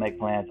alone. Don't make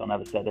plans, don't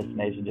have a set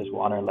destination, just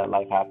wander and let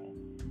life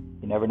happen.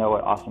 You never know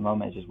what awesome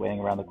moment is just waiting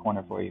around the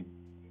corner for you.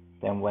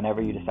 Then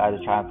whenever you decide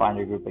to try and find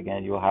your group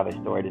again, you will have a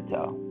story to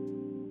tell.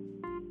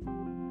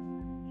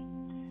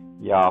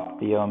 Y'all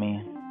feel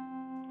me?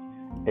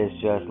 It's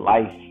just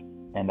life,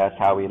 and that's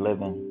how we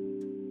living.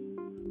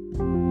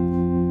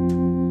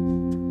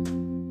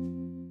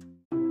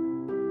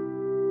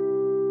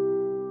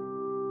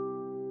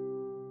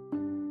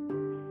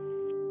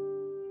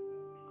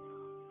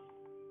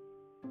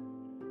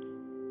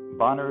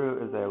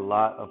 Bonnaroo is a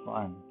lot of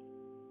fun.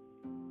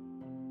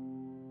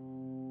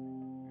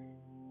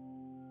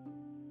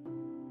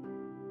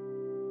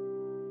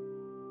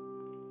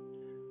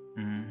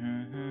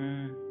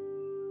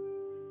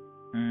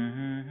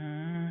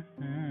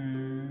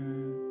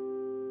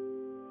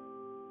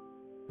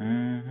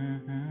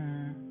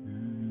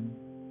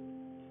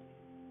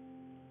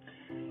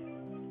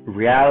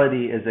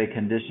 Reality is a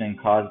condition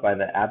caused by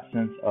the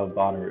absence of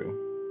Bonnaroo.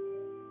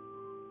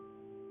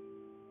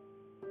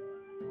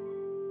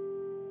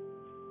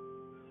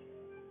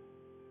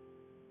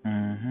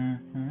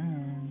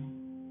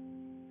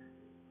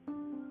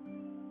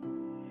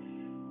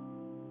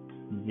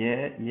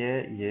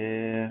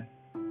 yeah.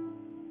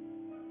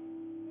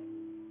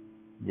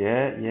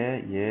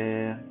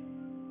 Yeah.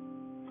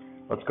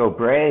 Let's go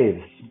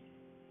Braves.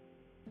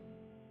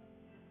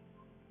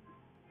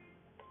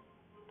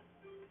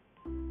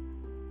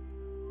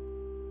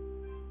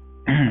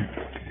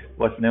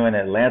 What's new in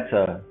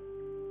Atlanta?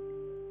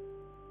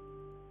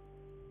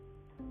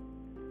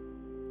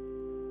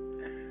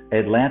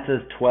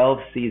 Atlanta's 12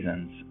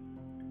 seasons.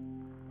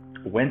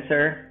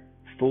 Winter,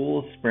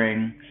 full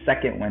spring,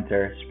 second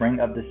winter, spring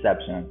of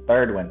deception,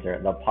 third winter,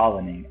 the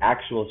pollinating,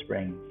 actual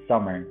spring,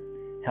 summer,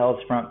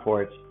 hell's front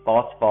porch,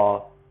 false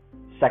fall,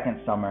 second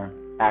summer,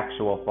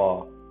 actual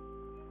fall.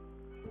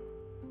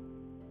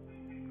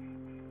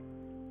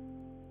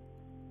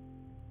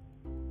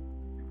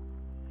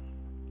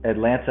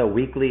 Atlanta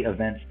weekly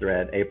events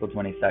thread, April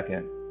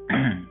 22nd.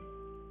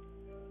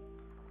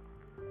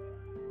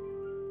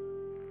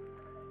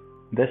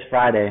 This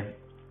Friday,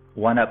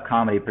 One Up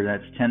Comedy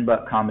presents 10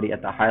 Buck Comedy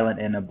at the Highland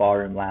Inn and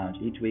Ballroom Lounge.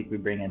 Each week we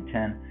bring in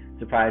 10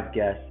 surprise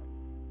guest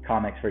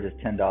comics for just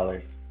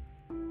 $10.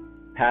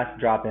 Past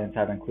drop-ins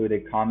have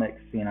included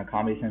comics seen on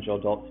Comedy Central,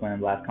 Adult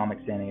Swim, Last Comic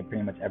Standing, and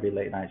pretty much every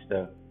late night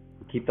show.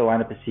 We keep the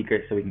lineup a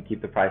secret so we can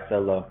keep the price so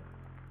low.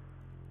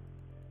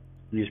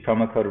 Use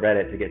promo code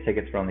Reddit to get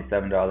tickets for only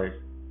 $7.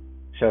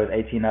 Show is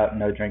 18 up,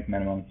 no drink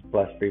minimums,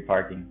 plus free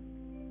parking.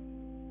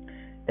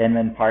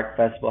 Inman Park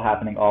Festival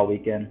happening all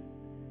weekend.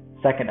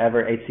 Second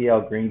ever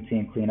ATL Green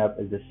Team cleanup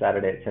is this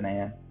Saturday at 10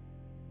 a.m.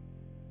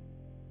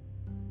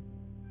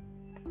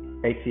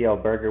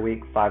 ATL Burger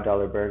Week,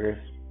 $5 burgers.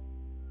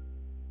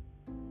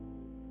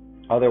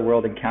 Other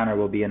World Encounter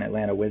will be in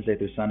Atlanta Wednesday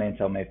through Sunday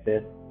until May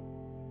 5th.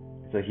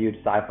 It's a huge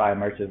sci-fi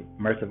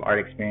immersive art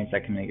experience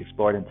that can be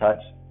explored and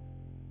touched.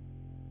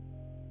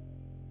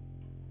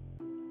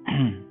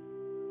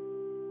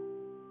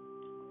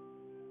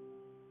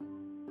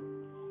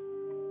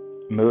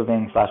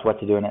 Moving/what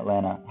to do in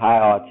Atlanta. Hi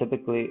all.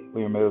 Typically,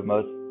 we remove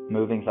most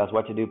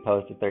moving/what to do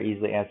posts if they're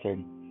easily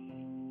answered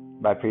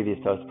by previous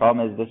posts. The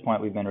problem is, at this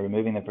point, we've been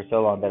removing them for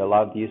so long that a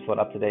lot of the useful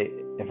and up-to-date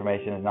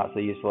information is not so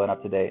useful and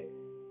up-to-date.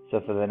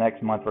 So for the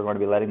next month, we're going to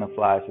be letting them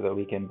fly so that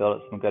we can build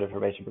up some good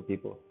information for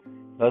people.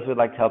 Those who would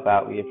like to help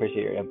out, we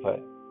appreciate your input.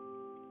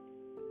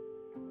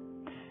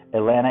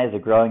 Atlanta is a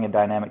growing and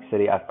dynamic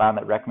city. I found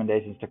that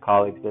recommendations to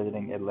colleagues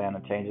visiting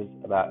Atlanta changes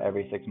about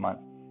every 6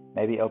 months.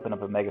 Maybe open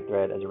up a mega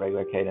thread as a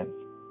regular cadence.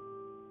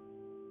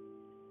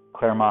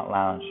 Claremont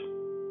Lounge.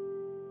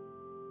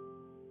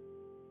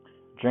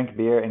 Drink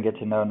beer and get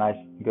to know nice,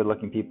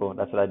 good-looking people.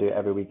 That's what I do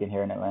every weekend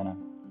here in Atlanta.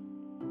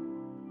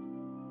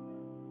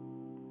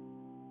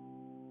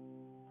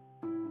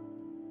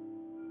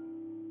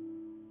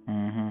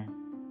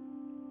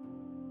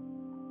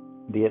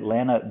 The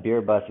Atlanta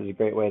Beer Bus is a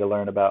great way to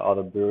learn about all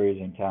the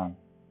breweries in town.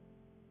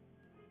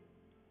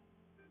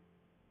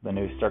 The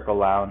new Circle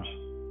Lounge.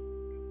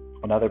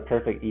 Another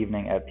perfect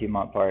evening at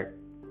Piedmont Park.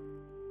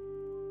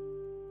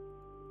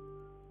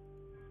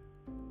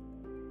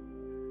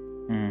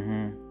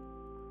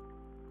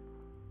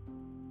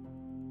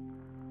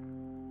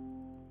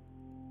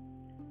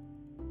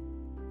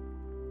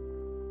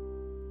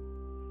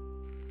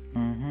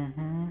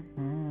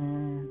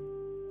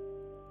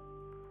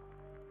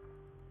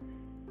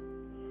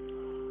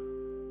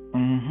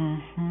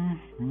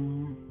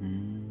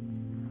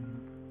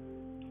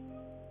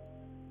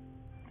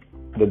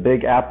 The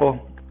Big Apple.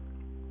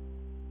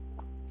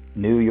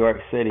 New York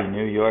City.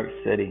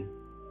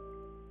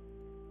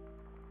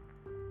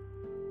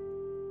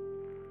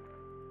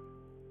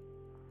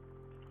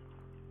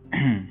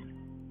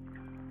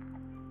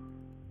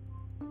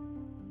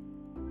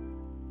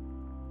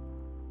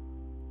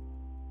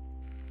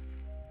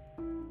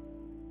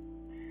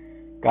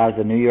 Guys,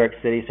 the New York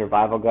City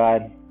Survival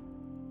Guide.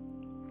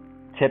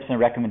 Tips and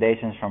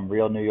recommendations from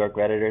real New York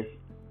Redditors.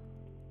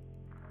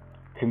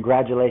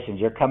 Congratulations,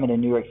 you're coming to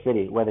New York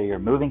City. Whether you're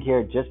moving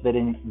here, just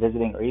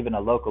visiting, or even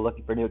a local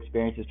looking for new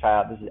experiences, try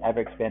out this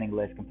ever-expanding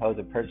list composed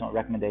of personal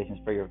recommendations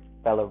for your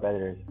fellow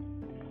Redditors.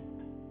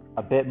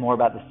 A bit more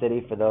about the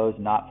city for those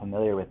not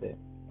familiar with it.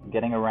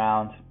 Getting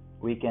around,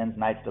 weekends,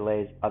 nights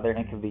delays, other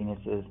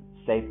inconveniences,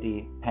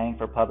 safety, paying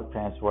for public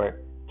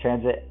transport,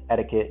 transit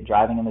etiquette,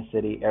 driving in the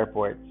city,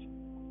 airports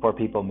for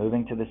people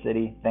moving to the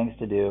city, things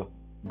to do,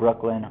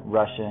 Brooklyn,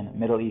 Russian,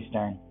 Middle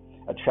Eastern,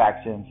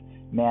 attractions,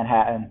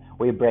 Manhattan.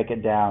 We break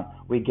it down.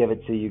 We give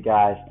it to you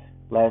guys.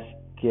 Let's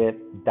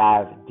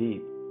dive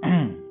deep.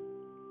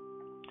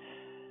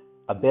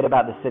 A bit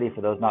about the city for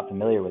those not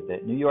familiar with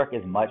it. New York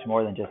is much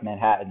more than just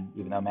Manhattan,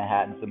 even though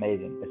Manhattan's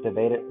amazing. It's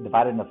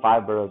divided into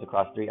 5 boroughs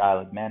across 3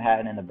 islands,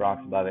 Manhattan and the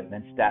Bronx above it,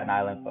 then Staten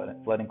Island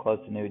floating close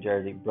to New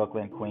Jersey.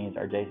 Brooklyn, Queens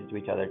are adjacent to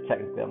each other,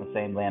 technically on the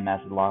same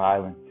landmass as Long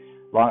Island.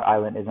 Long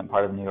Island isn't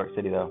part of New York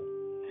City, though.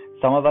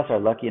 Some of us are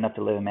lucky enough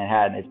to live in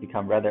Manhattan. It's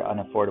become rather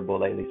unaffordable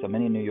lately, so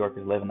many New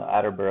Yorkers live in the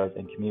outer boroughs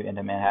and commute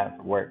into Manhattan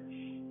for work.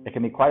 It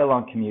can be quite a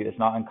long commute. It's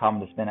not uncommon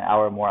to spend an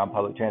hour or more on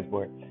public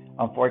transport.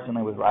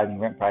 Unfortunately, with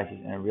rising rent prices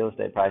and real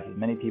estate prices,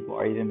 many people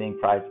are even being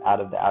priced out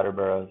of the outer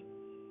boroughs.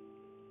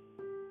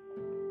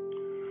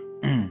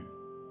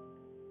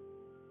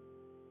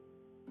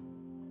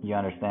 You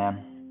understand?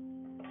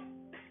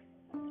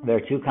 There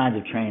are two kinds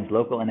of trains,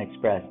 local and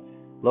express.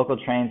 Local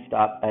trains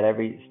stop at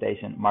every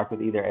station, marked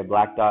with either a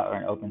black dot or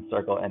an open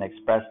circle, and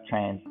express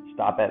trains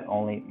stop at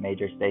only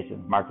major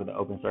stations, marked with an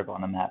open circle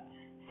on the map.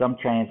 Some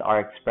trains are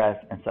express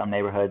in some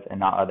neighborhoods and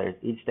not others.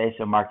 Each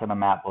station marked on the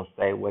map will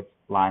say which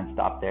line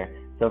stopped there.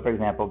 So, for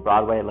example,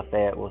 Broadway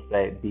Lafayette will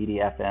say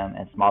BDFM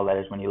in small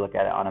letters when you look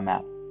at it on a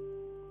map.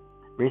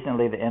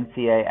 Recently, the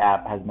MTA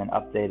app has been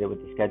updated with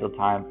the scheduled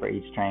time for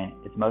each train.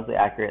 It's mostly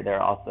accurate. There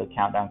are also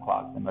countdown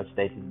clocks in most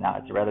stations now.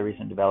 It's a rather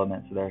recent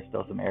development, so there are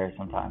still some errors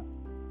sometimes.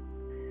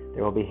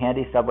 There will be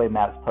handy subway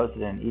maps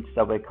posted in each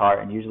subway car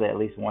and usually at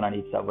least one on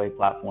each subway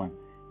platform.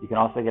 You can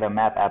also get a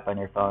map app on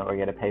your phone or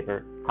get a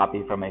paper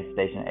copy from a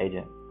station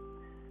agent.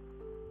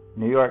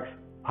 New York's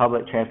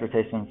public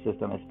transportation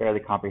system is fairly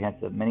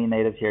comprehensive. Many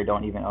natives here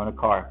don't even own a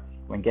car.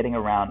 When getting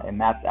around, a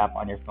Maps app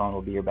on your phone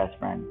will be your best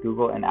friend.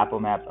 Google and Apple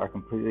Maps are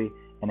completely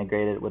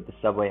integrated with the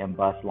subway and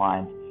bus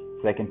lines,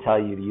 so they can tell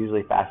you the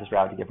usually fastest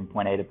route to get from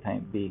point A to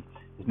point B.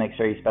 Just make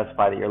sure you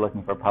specify that you're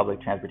looking for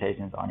public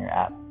transportation on your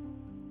app.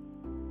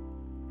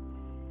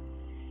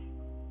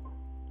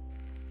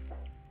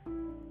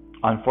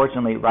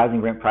 Unfortunately, rising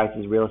rent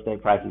prices, real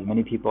estate prices,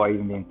 many people are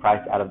even being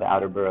priced out of the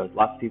outer boroughs.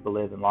 Lots of people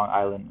live in Long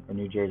Island or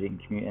New Jersey and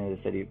commute into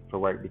the city for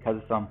work. Because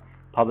of some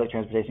public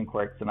transportation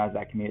quirks, sometimes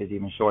that commute is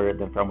even shorter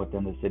than from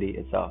within the city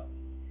itself.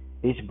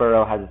 Each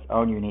borough has its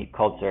own unique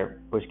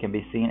culture, which can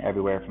be seen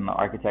everywhere from the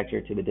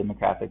architecture to the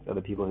demographics of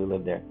the people who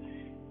live there.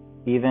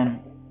 Even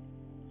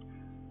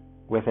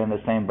within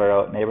the same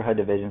borough, neighborhood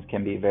divisions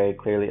can be very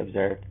clearly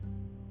observed.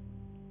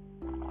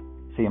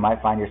 So you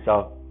might find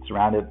yourself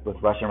surrounded with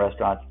Russian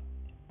restaurants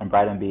and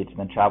Brighton Beach,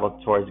 then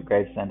travel towards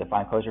Gravesend to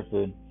find kosher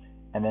food,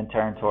 and then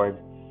turn towards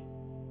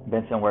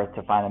Bensonworth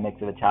to find a mix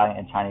of Italian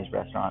and Chinese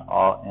restaurant,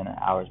 all in an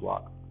hour's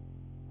walk.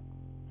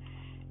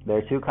 There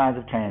are two kinds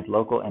of trains,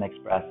 local and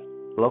express.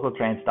 Local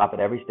trains stop at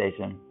every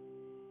station.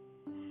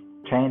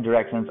 Train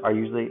directions are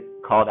usually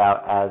called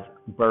out as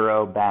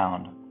borough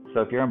bound. So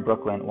if you're in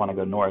Brooklyn, want to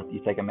go north,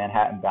 you take a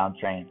Manhattan bound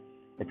train.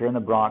 If you're in the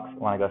Bronx,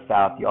 want to go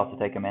south, you also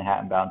take a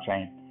Manhattan bound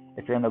train.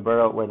 If you're in the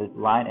borough where the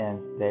line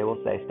ends, they will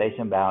say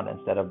station bound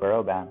instead of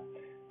borough bound.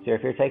 So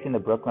if you're taking the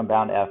Brooklyn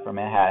bound F from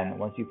Manhattan,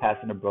 once you pass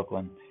into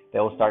Brooklyn, they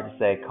will start to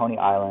say Coney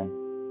Island,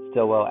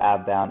 Stillwell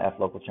Ave bound F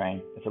local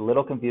train. It's a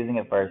little confusing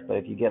at first, but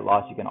if you get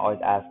lost, you can always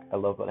ask a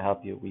local to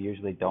help you. We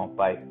usually don't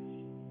fight.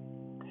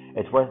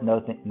 It's worth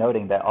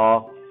noting that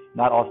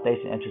not all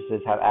station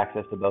entrances have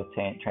access to both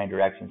train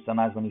directions.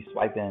 Sometimes when you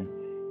swipe in,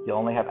 you'll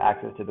only have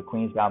access to the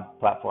Queens-bound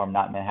platform,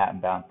 not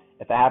Manhattan-bound.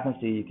 If that happens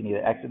to you, you can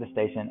either exit the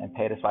station and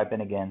pay to swipe in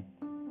again,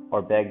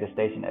 or beg the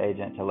station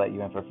agent to let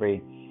you in for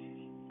free.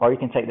 Or you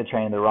can take the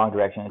train in the wrong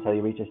direction until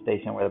you reach a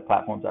station where the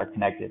platforms are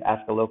connected.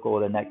 Ask a local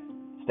where the next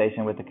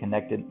station with the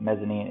connected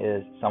mezzanine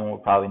is. Someone will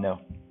probably know.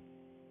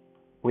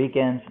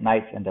 Weekends,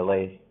 nights, and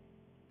delays.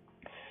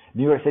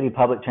 New York City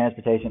public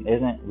transportation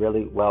isn't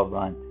really well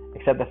run,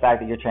 except the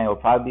fact that your train will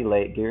probably be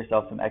late. Give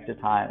yourself some extra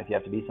time if you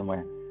have to be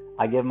somewhere.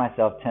 I give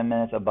myself 10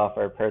 minutes of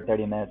buffer per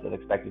 30 minutes of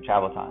expected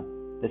travel time.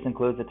 This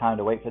includes the time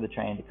to wait for the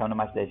train to come to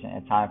my station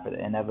and time for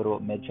the inevitable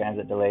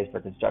mid-transit delays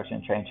for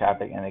construction, train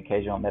traffic, and an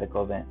occasional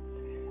medical event.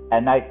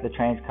 At night, the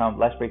trains come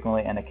less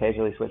frequently and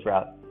occasionally switch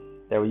routes.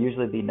 There will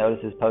usually be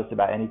notices posted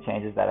about any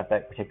changes that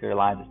affect particular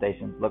lines of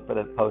stations. Look for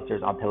the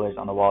posters on pillars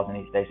on the walls in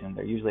each station.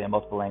 They're usually in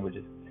multiple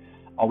languages.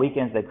 On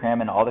weekends, they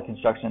cram in all the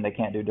construction they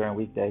can't do during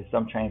weekdays.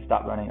 Some trains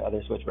stop running,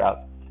 others switch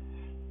routes.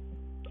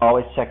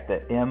 Always check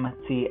the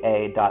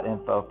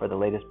mta.info for the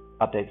latest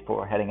updates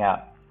before heading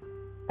out.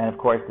 And of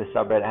course, the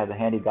subreddit has a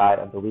handy guide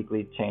of the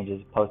weekly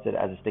changes posted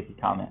as a sticky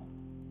comment.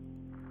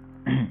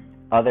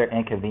 Other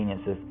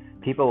inconveniences.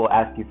 People will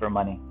ask you for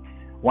money.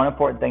 One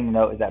important thing to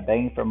note is that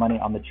begging for money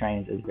on the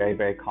trains is very,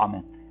 very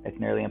common. It's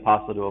nearly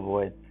impossible to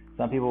avoid.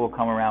 Some people will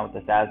come around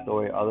with a sad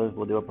story, others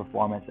will do a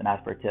performance and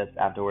ask for tips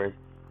afterwards.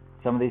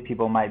 Some of these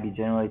people might be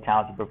genuinely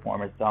talented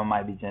performers, some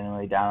might be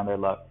genuinely down on their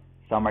luck,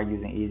 some are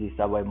using easy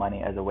subway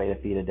money as a way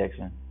to feed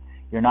addiction.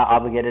 You're not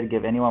obligated to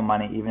give anyone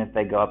money, even if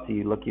they go up to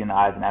you, look you in the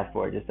eyes, and ask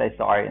for it. Just say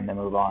sorry and then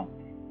move on.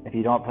 If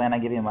you don't plan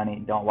on giving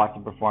money, don't watch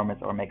the performance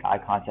or make eye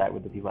contact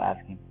with the people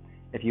asking.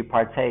 If you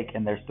partake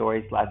in their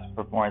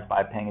story/performance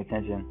by paying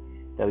attention,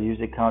 they'll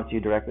usually come up to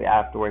you directly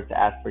afterwards to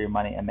ask for your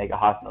money and make it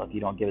hostile if you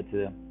don't give it to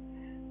them.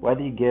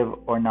 Whether you give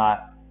or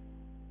not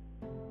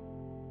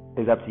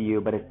is up to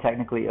you, but it's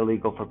technically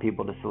illegal for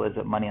people to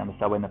solicit money on the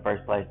subway in the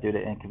first place due to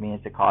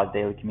inconvenience to cause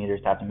daily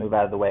commuters to have to move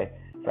out of the way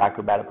for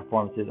acrobatic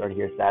performances or to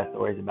hear sad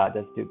stories about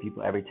destitute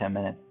people every 10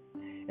 minutes.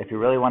 If you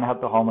really want to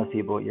help the homeless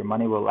people, your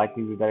money will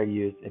likely be better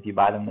used if you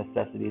buy them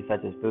necessities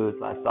such as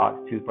food/socks,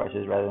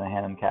 toothbrushes, rather than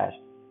hand them cash.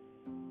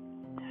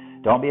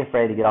 Don't be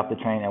afraid to get off the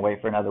train and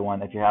wait for another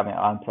one if you're having an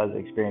unpleasant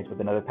experience with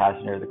another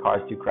passenger, the car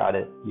is too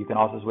crowded. You can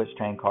also switch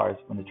train cars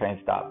when the train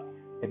stops.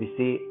 If you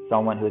see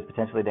someone who is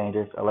potentially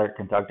dangerous, alert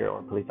conductor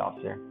or police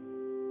officer.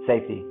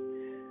 Safety.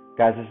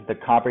 Guys, this is the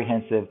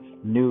comprehensive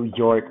New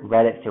York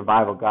Reddit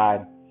survival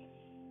guide.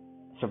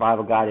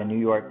 Survival guide in New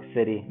York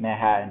City,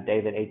 Manhattan.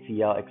 David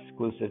ATL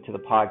exclusive to the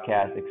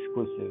podcast.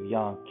 Exclusive.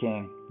 Young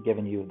King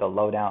giving you the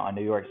lowdown on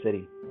New York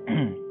City.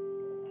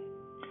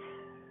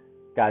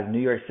 Guys, New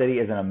York City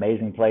is an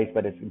amazing place,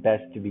 but it's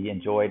best to be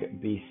enjoyed.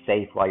 Be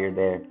safe while you're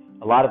there.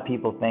 A lot of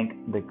people think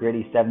the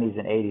gritty 70s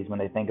and 80s when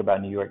they think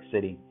about New York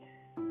City.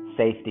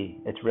 Safety.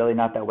 It's really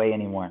not that way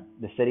anymore.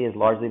 The city is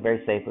largely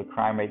very safe, with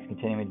crime rates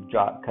continuing to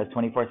drop because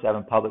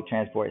 24/7 public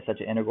transport is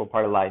such an integral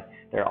part of life.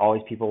 There are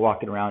always people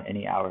walking around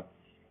any hour.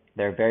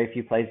 There are very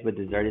few places with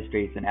deserted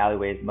streets and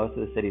alleyways. Most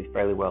of the city is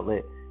fairly well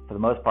lit. For the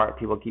most part,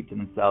 people keep to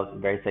themselves.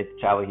 It's very safe to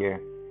travel here,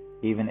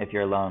 even if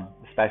you're alone.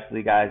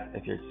 Especially, guys,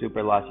 if you're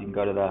super lost, you can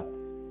go to the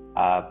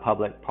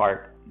public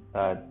park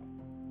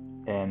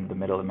in the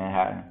middle of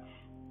Manhattan.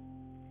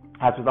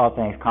 As with all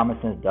things, common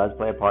sense does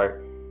play a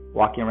part.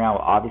 Walking around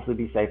will obviously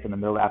be safer in the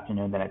middle of the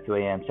afternoon than at 2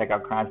 a.m. Check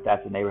out crime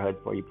stats in neighborhoods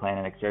before you plan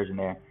an excursion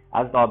there.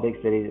 As with all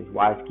big cities, it's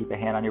wise to keep a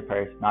hand on your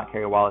purse, not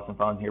carry wallets and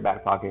phones in your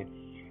back pocket,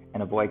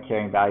 and avoid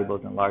carrying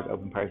valuables in large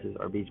open purses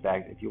or beach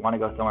bags. If you want to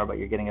go somewhere but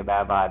you're getting a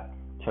bad vibe,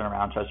 turn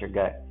around, trust your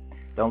gut.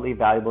 Don't leave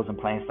valuables in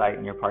plain sight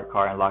in your parked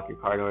car and lock your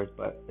car doors,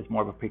 but it's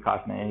more of a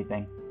precaution than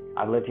anything.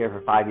 I've lived here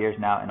for 5 years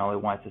now, and only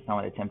once has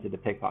someone attempted to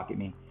pickpocket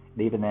me.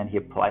 And even then, he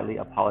politely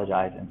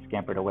apologized and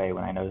scampered away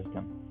when I noticed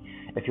him.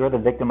 If you're the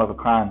victim of a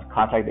crime,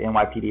 contact the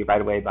NYPD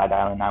right away by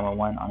dialing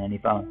 911 on any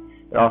phone.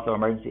 There are also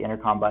emergency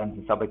intercom buttons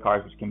in subway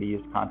cars which can be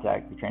used to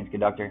contact the train's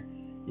conductor.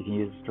 You can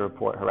use this to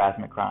report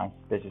harassment crimes,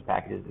 suspicious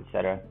packages,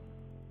 etc.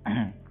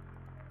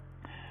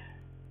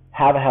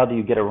 How the hell do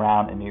you get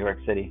around in New York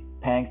City?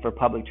 Paying for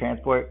public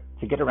transport?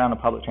 To get around in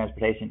public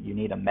transportation, you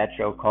need a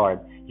Metro card.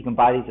 You can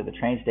buy these at the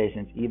train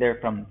stations, either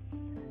from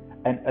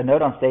a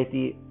note on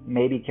safety,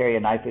 maybe carry a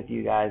knife with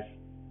you guys.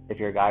 If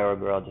you're a guy or a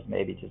girl, just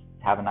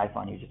have a knife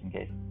on you just in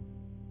case.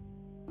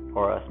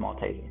 Or a small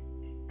taser.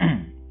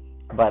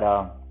 But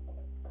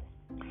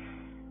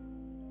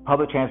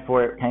public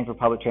transport, paying for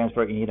public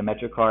transport, you need a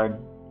Metro card.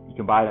 You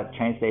can buy it at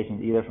train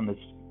stations, either from the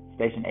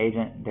station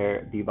agent.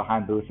 They're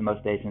behind booths in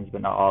most stations,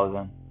 but not all of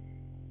them.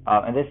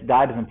 And this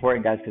data is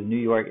important, guys, because New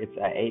York, it's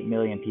 8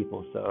 million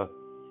people, so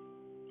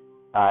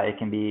it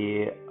can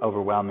be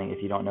overwhelming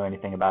if you don't know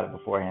anything about it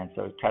beforehand.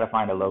 So try to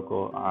find a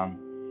local.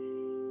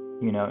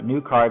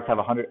 New cards have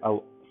a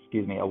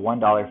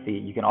 $1 fee.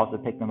 You can also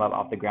pick them up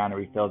off the ground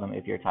and refill them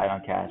if you're tight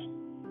on cash.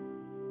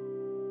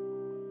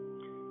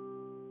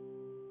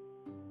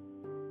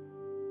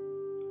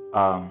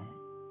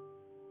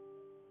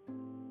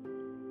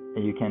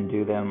 You can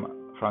do them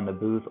from the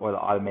booth or the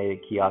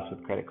automated kiosk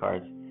with credit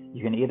cards.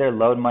 You can either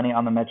load money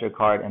on the Metro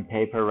card and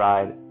pay per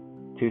ride,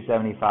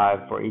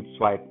 $2.75 for each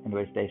swipe into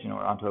a station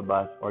or onto a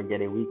bus, or get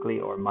a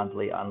weekly or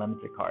monthly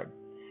unlimited card.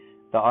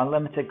 The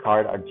unlimited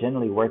card are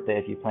generally worth it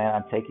if you plan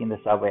on taking the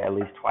subway at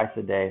least twice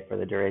a day for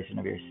the duration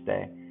of your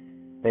stay.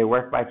 They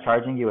work by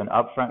charging you an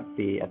upfront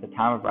fee. At the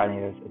time of writing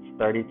this, it's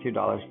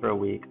 $32 for a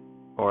week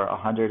or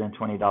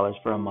 $120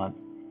 for a month.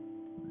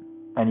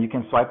 And you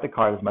can swipe the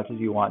card as much as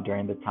you want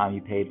during the time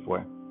you paid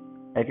for.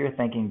 If you're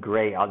thinking,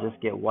 great, I'll just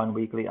get one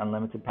weekly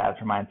unlimited pass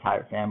for my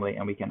entire family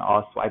and we can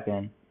all swipe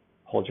in,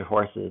 hold your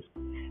horses.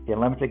 The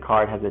unlimited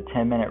card has a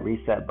 10-minute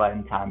reset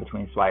button time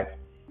between swipes.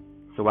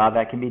 So while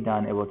that can be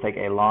done, it will take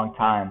a long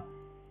time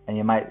and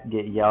you might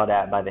get yelled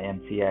at by the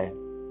MTA.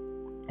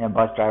 And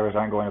bus drivers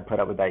aren't going to put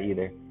up with that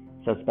either.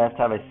 So it's best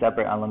to have a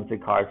separate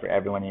unlimited card for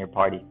everyone in your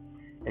party.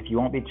 If you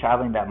won't be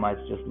traveling that much,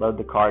 just load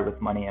the card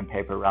with money and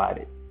pay per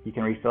ride. You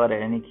can refill it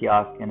at any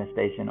kiosk in a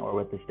station or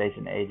with the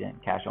station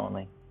agent, cash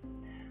only.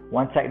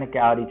 One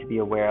technicality to be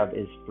aware of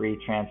is free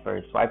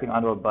transfers. Swiping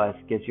onto a bus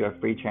gets you a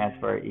free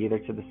transfer either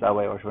to the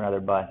subway or to another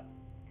bus.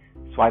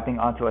 Swiping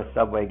onto a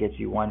subway gets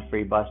you one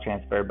free bus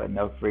transfer but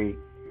no free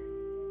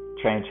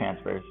train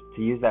transfers.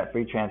 To use that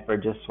free transfer,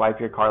 just swipe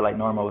your card like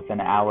normal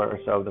within an hour or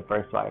so of the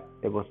first swipe.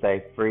 It will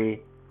say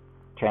free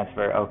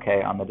transfer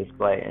OK on the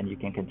display and you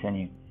can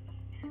continue.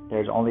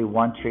 There's only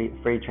one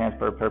free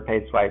transfer per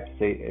paid swipe,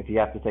 so if you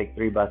have to take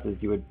 3 buses,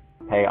 you would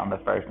pay on the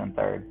first and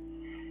third.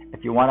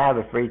 If you want to have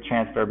a free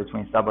transfer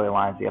between subway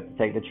lines, you have to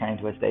take the train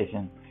to a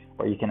station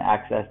where you can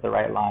access the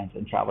right lines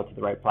and travel to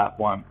the right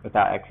platform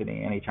without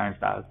exiting any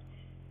turnstiles.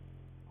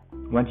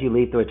 Once you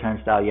leave through a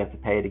turnstile, you have to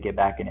pay to get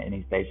back into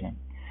any station.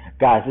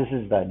 Guys, this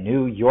is the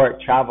New York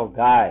travel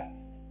guide.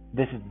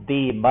 This is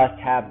the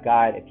must-have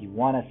guide if you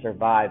want to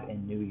survive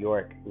in New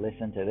York.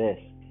 Listen to this.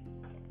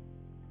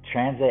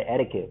 Transit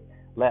etiquette.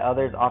 Let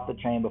others off the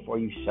train before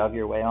you shove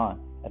your way on.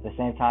 At the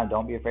same time,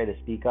 don't be afraid to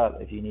speak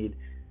up if you need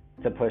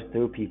to push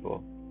through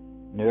people.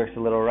 New York's a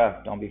little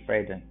rough. Don't be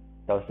afraid to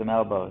throw some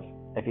elbows.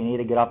 If you need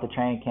to get off the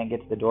train, can't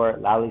get to the door,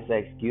 loudly say,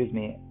 "Excuse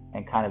me,"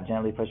 and kind of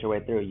gently push your way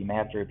through. You may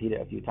have to repeat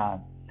it a few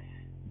times.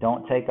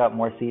 Don't take up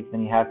more seats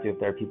than you have to if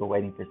there are people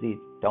waiting for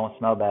seats. Don't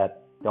smell bad.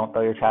 Don't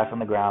throw your trash on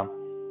the ground.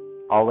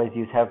 Always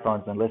use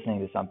headphones when listening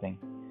to something.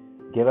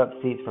 Give up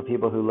seats for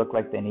people who look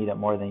like they need it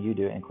more than you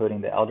do, including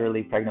the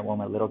elderly, pregnant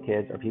woman, little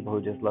kids, or people who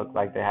just look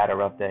like they had a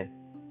rough day.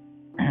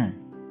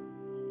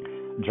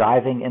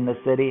 Driving in the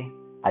city,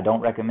 I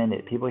don't recommend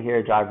it. People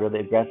here drive really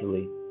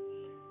aggressively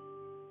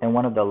in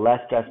one of the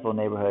less stressful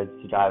neighborhoods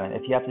to drive in.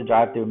 If you have to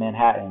drive through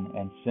Manhattan,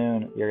 and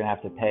soon you're going to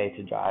have to pay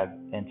to drive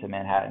into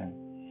Manhattan.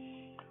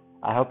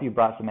 I hope you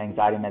brought some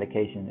anxiety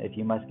medication. If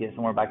you must get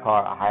somewhere by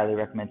car, I highly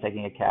recommend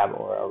taking a cab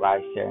or a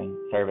ride-sharing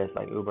service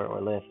like Uber or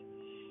Lyft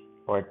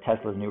or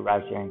Tesla's new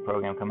ride-sharing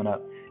program coming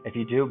up. If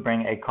you do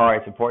bring a car,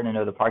 it's important to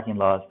know the parking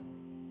laws.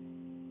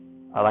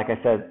 Like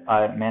I said,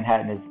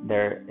 Manhattan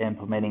they're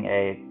implementing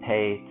a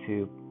pay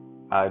to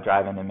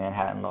drive into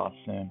Manhattan law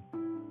soon.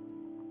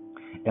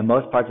 In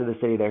most parts of the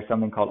city, there's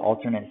something called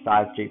alternate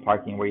side street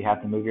parking, where you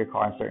have to move your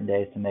car on certain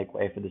days to make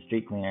way for the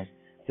street cleaners.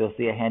 So you'll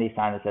see a handy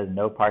sign that says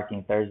no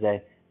parking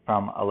Thursday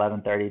from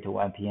 11:30 to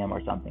 1 p.m.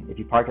 or something. If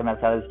you park on that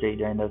side of the street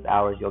during those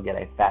hours, you'll get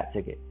a fat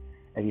ticket.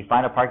 If you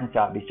find a parking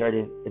spot, be sure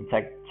to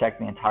check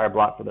the entire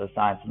block for those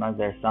signs. Sometimes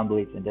there are some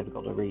bleeps and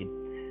difficult to read.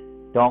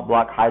 Don't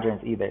block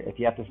hydrants either. If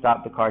you have to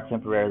stop the car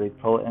temporarily,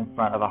 pull it in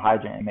front of a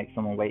hydrant and make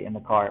someone wait in the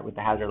car with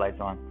the hazard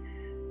lights on.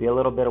 Be a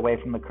little bit away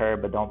from the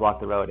curb, but don't block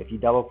the road. If you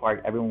double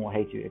park, everyone will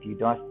hate you. If you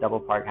don't double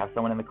park, have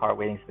someone in the car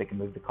waiting so they can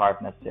move the car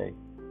if necessary.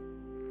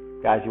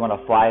 Guys, you want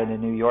to fly into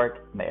New York?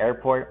 The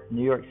airport,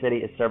 New York City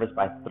is serviced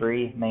by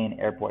 3 main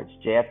airports,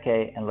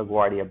 JFK and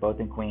LaGuardia, both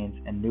in Queens,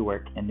 and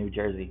Newark in New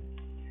Jersey.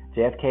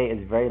 JFK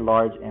is very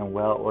large and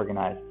well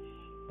organized.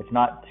 It's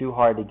not too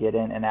hard to get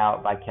in and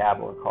out by cab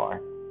or car.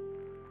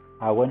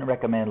 I wouldn't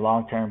recommend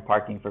long-term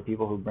parking for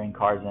people who bring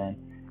cars in.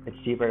 It's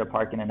cheaper to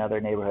park in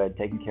another neighborhood,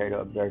 taking care to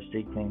observe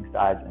street cleaning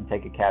sides and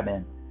take a cab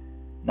in.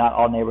 Not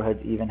all neighborhoods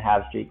even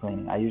have street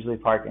cleaning. I usually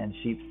park in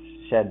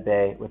Sheepshead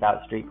Bay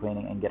without street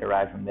cleaning and get a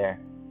ride from there.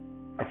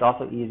 It's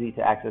also easy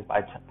to access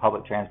by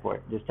public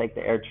transport. Just take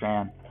the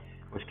AirTram,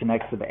 which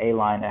connects to the A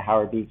line at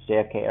Howard Beach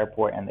JFK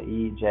Airport and the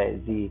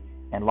EJZ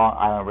and Long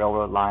Island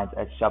Railroad lines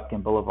at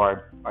Shupkin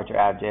Boulevard, Archer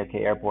Ave,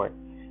 JFK Airport.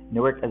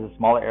 Newark is a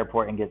smaller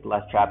airport and gets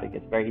less traffic.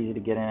 It's very easy to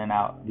get in and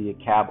out via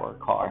cab or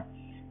car.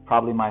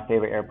 Probably my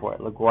favorite airport.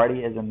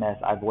 LaGuardia is a mess.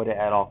 I avoid it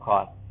at all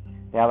costs.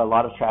 They have a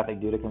lot of traffic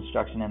due to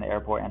construction in the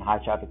airport and high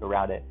traffic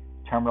around it.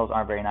 Terminals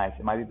aren't very nice.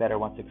 It might be better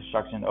once the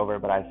construction is over,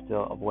 but I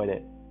still avoid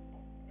it.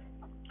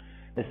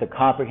 This is a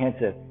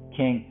comprehensive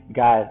King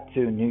Guide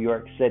to New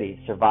York City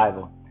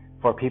survival.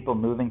 For people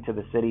moving to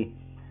the city,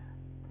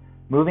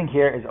 moving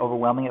here is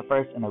overwhelming at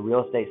first, and the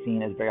real estate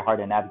scene is very hard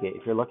to navigate.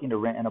 If you're looking to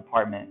rent an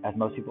apartment, as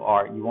most people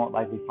are, you won't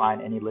likely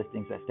find any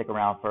listings that stick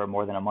around for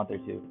more than a month or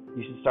two.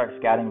 You should start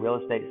scouting real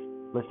estate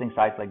listing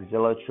sites like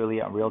Zillow,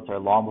 Trulia, and Realtor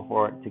long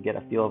before to get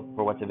a feel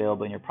for what's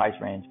available in your price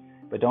range.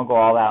 But don't go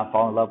all out and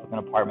fall in love with an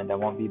apartment that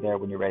won't be there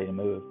when you're ready to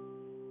move.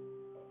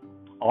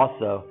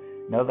 Also,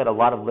 know that a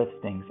lot of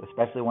listings,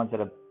 especially ones that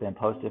have been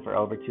posted for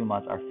over 2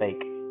 months, are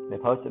fake. They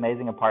post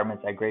amazing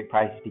apartments at great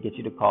prices to get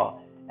you to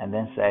call, and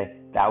then say,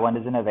 that one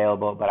isn't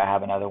available, but I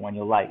have another one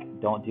you'll like.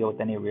 Don't deal with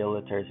any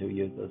realtors who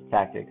use those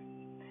tactics.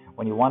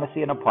 When you want to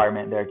see an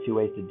apartment, there are 2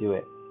 ways to do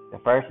it. The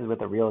first is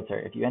with a realtor.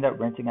 If you end up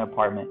renting an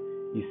apartment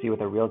you see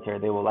with a realtor,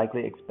 they will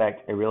likely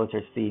expect a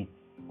realtor's fee,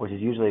 which is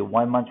usually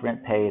 1 month's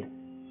rent paid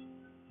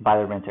by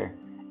the renter.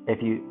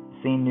 If you've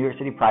seen New York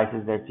City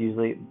prices, that's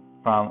usually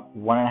from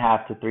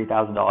 $1,500 to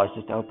 $3,000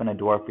 just to open a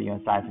door for you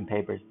and sign some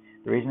papers.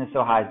 The reason it's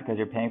so high is because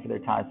you're paying for their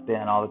time spent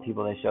and all the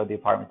people they showed the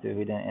apartment to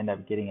who didn't end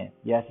up getting it.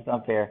 Yes, it's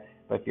unfair,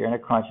 but if you're in a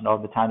crunch and don't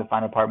have the time to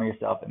find an apartment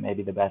yourself, it may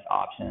be the best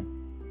option.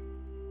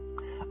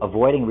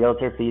 Avoiding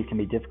realtor fees can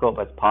be difficult,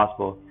 but it's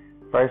possible.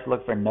 First,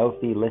 look for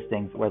no-fee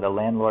listings where the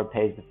landlord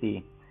pays the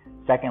fee.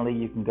 Secondly,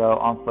 you can go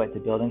on foot to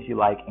buildings you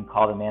like and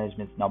call the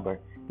management's number.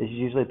 This is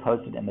usually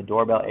posted in the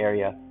doorbell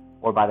area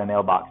or by the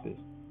mailboxes.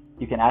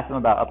 You can ask them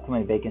about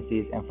upcoming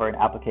vacancies and for an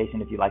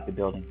application if you like the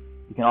building.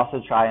 You can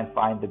also try and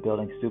find the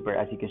building super,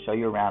 as he can show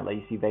you around, let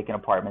you see vacant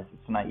apartments,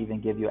 so not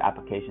even give you an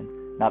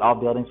application. Not all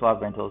buildings will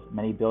have rentals.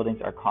 Many buildings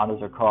are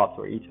condos or co-ops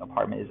where each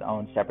apartment is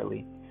owned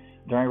separately.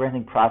 During the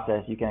renting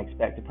process, you can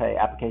expect to pay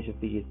application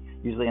fees,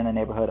 usually in the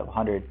neighborhood of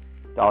 $100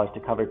 to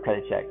cover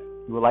credit checks.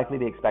 You will likely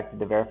be expected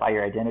to verify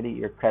your identity,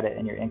 your credit,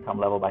 and your income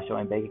level by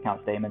showing bank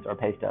account statements or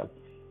pay stubs.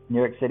 New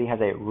York City has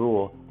a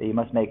rule that you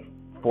must make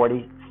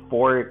 40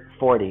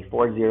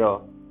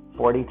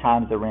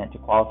 times the rent to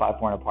qualify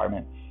for an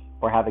apartment,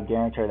 or have a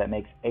guarantor that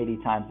makes 80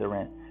 times the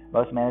rent.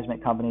 Most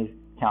management companies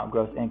count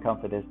gross income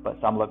for this, but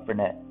some look for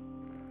net.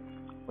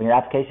 When your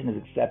application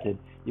is accepted,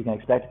 you can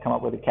expect to come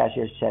up with a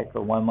cashier's check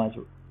for 1 month's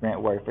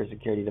rent worth for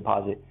security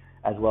deposit,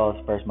 as well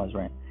as first month's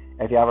rent.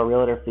 If you have a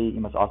realtor fee,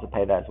 you must also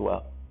pay that as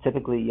well.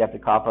 Typically, you have to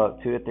cough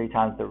up 2 to 3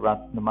 times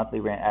the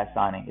monthly rent at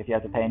signing. If you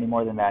have to pay any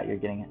more than that, you're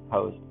getting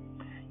hosed.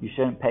 You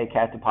shouldn't pay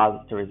cash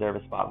deposits to reserve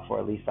a spot before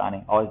a lease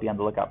signing. Always be on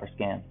the lookout for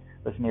scams.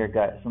 Listen to your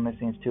gut. If something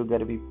seems too good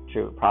to be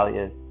true, it probably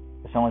is.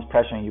 If someone's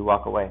pressuring you,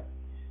 walk away.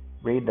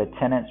 Read the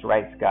Tenant's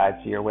Rights Guide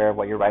so you're aware of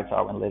what your rights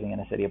are when living in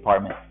a city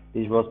apartment.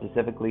 These rules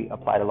specifically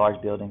apply to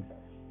large buildings.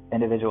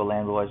 Individual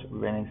landlords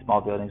renting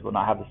small buildings will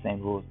not have the same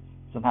rules.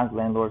 Sometimes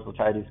landlords will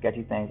try to do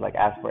sketchy things like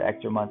ask for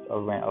extra months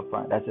of rent up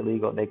front. That's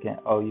illegal. They can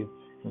owe you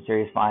some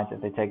serious fines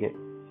if you take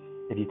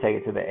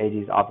it to the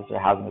AG's office or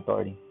housing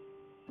authority.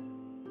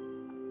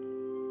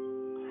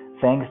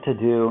 Things to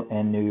do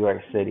in New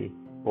York City.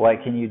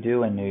 What can you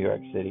do in New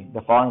York City?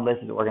 The following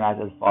list is organized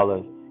as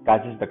follows.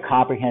 Guys, this is the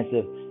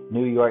comprehensive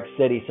New York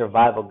City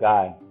survival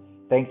guide.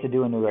 Things to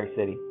do in New York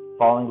City.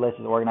 Following list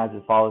is organized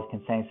as follows,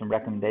 containing some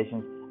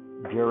recommendations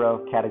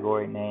Bureau,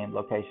 category, name,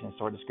 location,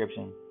 store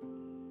description.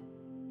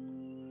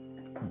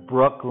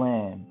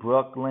 Brooklyn,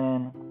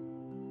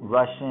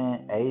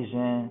 Russian,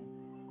 Asian.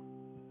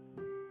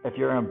 If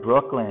you're in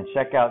Brooklyn,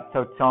 check out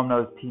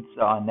Totomno's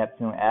Pizza on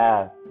Neptune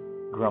Ave,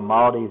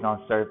 Grimaldi's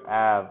on Surf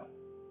Ave,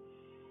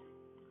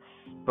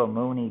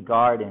 Spumoni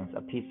Gardens,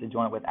 a pizza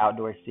joint with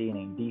outdoor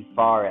seating, Di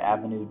Fara,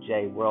 Avenue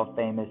J, world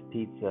famous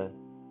pizza.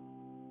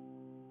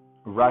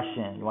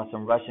 Russian, you want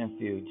some Russian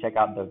food, check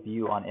out The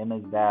View on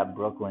Emma's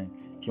Brooklyn.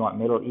 If you want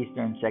Middle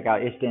Eastern, check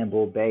out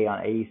Istanbul Bey on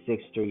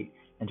 86th Street.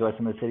 Enjoy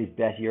some of the city's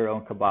best Euro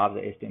and kebabs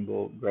at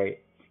Istanbul. Great.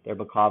 Their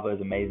baklava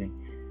is amazing.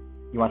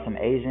 You want some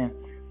Asian?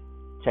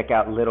 Check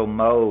out Little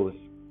Mo's,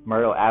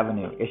 Myrtle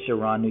Avenue,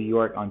 Ishiran, New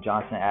York on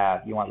Johnson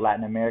Ave. You want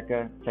Latin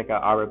America? Check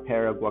out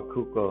Arapera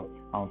Guacuco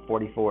on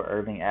 44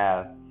 Irving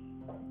Ave.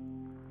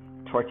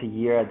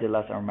 Tortillera de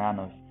los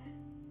Hermanos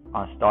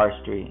on Star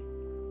Street.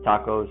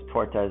 Tacos,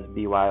 tortas,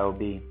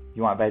 BYOB.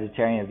 You want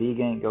vegetarian,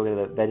 vegan? Go to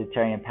the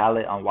Vegetarian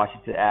Palette on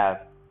Washington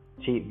Ave.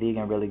 Cheap,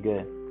 vegan, really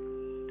good.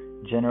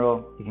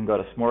 General, you can go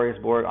to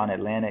Smorgasbord on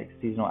Atlantic,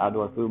 Seasonal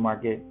Outdoor Food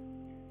Market.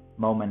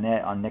 Mo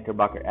Manette on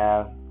Knickerbocker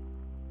Ave.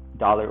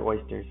 Dollar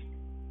Oysters.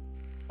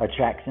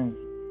 Attractions,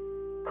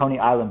 Coney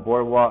Island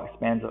Boardwalk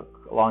spans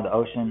along the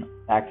ocean.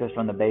 Access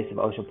from the base of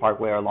Ocean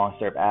Parkway or along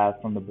Surf Ave.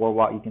 From the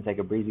boardwalk, you can take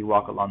a breezy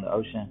walk along the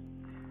ocean.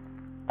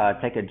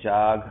 Take a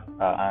jog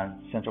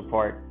on Central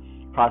Park.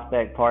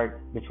 Prospect Park,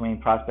 between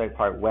Prospect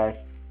Park West.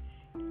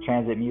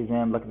 Transit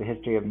Museum, look at the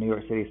history of New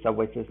York City's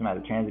subway system at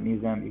the Transit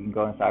Museum. You can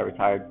go inside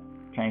retired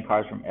train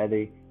cars from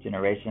every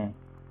generation.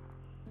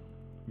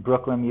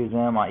 Brooklyn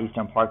Museum on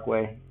Eastern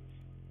Parkway.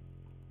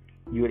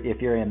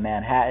 If you're in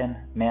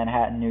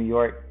Manhattan, New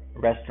York,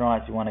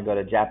 restaurants, you want to go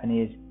to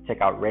Japanese, check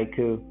out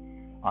Reiku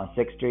on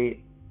 6th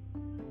Street.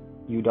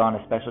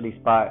 Udon, a specialty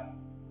spot.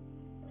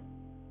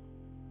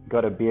 Go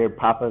to Beard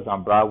Papa's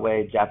on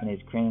Broadway,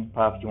 Japanese cream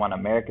puff. You want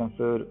American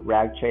food?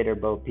 Rag Trader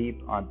Bo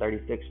Peep on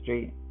 36th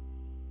Street.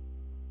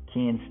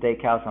 Keen's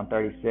Steakhouse on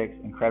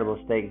 36th. Incredible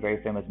steak,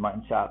 very famous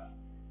mutton chops.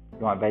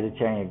 You want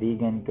vegetarian,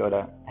 vegan? Go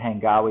to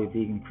Hangawi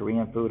Vegan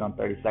Korean Food on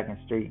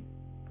 32nd Street.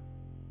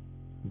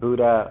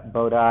 Buddha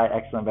Bodai,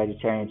 excellent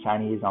vegetarian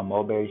Chinese on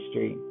Mulberry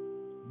Street.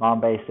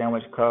 Bombay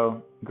Sandwich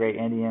Co., great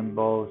Indian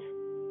bowls.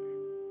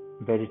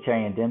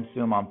 Vegetarian Dim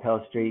Sum on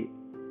Pell Street,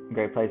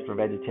 great place for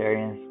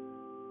vegetarians.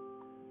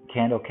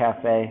 Candle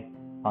Cafe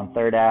on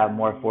 3rd Ave,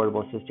 more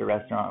affordable sister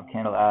restaurant of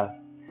Candle Ave.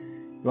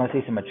 You want to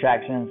see some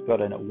attractions? Go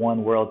to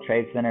One World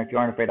Trade Center. If you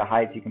aren't afraid of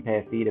heights, you can pay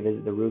a fee to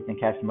visit the roof and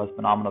catch the most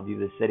phenomenal view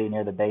of the city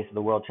near the base of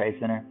the World Trade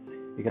Center.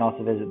 You can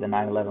also visit the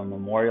 9/11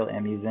 Memorial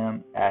and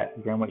Museum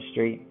at Greenwich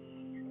Street.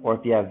 Or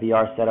if you have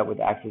VR set up with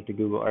access to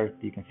Google Earth,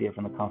 you can see it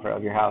from the comfort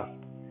of your house.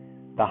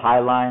 The High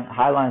Line.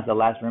 High Line is the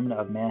last remnant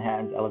of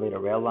Manhattan's elevated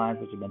rail lines,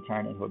 which have been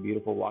turned into a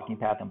beautiful walking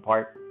path and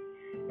park.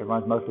 It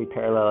runs mostly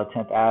parallel to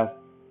 10th Ave.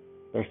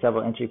 There are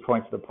several entry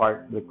points to the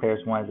park. The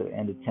clearest one is at the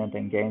end of 10th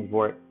and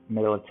Gainsborough,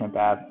 middle of 10th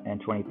Ave and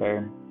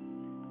 23rd.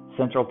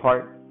 Central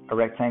Park, a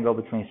rectangle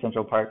between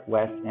Central Park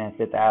West and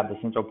 5th Ave,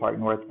 the Central Park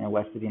North and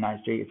West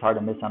 59th Street. It's hard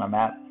to miss on a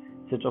map.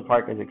 Central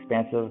Park is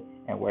expansive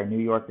and where New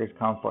Yorkers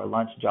come for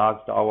lunch,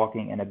 jogs, dog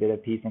walking, and a bit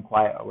of peace and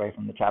quiet away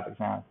from the traffic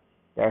sounds.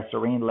 There are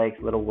serene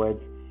lakes, little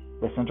woods,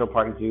 the Central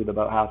Park Zoo, the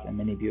boathouse, and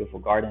many beautiful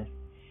gardens.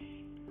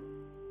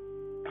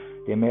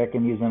 The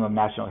American Museum of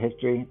Natural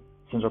History,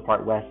 Central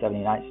Park West,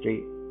 79th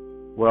Street.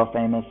 World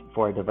famous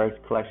for a diverse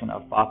collection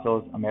of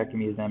fossils, American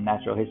Museum,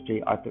 Natural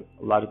History,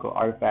 archaeological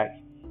artifacts,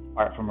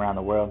 art from around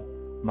the world.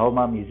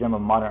 MoMA, Museum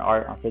of Modern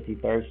Art on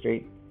 53rd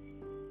Street.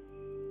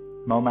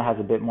 MoMA has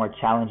a bit more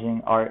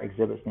challenging art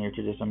exhibits than your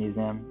traditional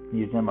museum.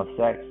 Museum of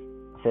Sex,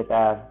 5th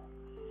Ave.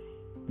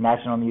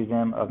 National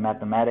Museum of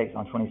Mathematics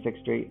on 26th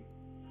Street.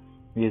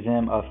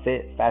 Museum of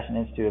Fit, Fashion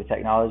Institute of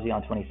Technology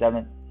on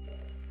 27th.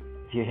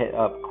 If you hit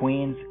up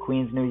Queens,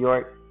 New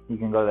York, you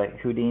can go to the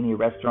Houdini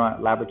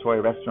Restaurant,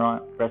 Laboratory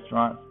Restaurants,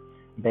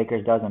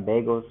 Baker's Dozen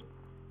Bagels,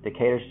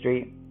 Decatur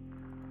Street,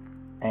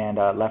 and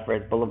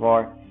Lefferts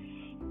Boulevard.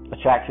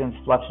 Attractions,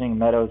 Flushing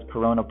Meadows,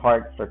 Corona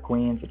Park for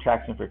Queens.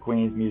 Attraction for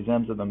Queens,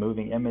 Museums of the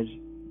Moving Image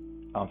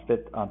on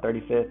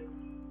 35th.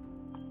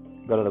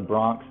 Go to the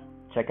Bronx.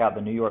 Check out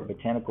the New York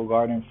Botanical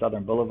Gardens,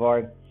 Southern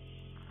Boulevard.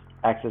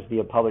 Access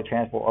via public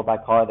transport or by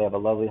car. They have a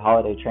lovely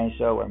holiday train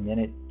show where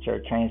miniature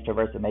trains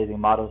traverse amazing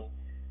models.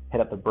 Hit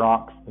up the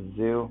Bronx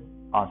Zoo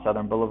on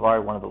Southern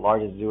Boulevard, one of the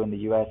largest zoo in the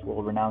U.S.,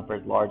 world-renowned for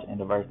its large and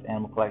diverse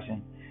animal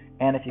collection.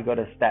 And if you go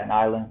to Staten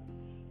Island,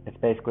 it's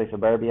basically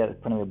suburbia.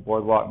 There's plenty of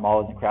boardwalk,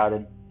 malls, and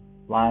crowded.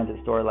 Lines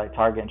at stores like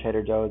Target and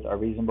Trader Joe's are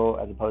reasonable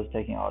as opposed to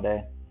taking all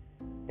day.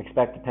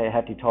 Expect to pay a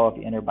hefty toll if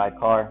you enter by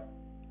car,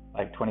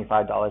 like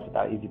 $25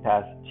 without Easy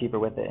Pass. Cheaper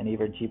with it, and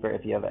even cheaper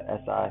if you have an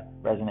SI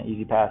resident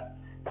Easy Pass.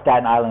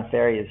 Staten Island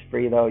Ferry is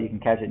free though. You can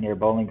catch it near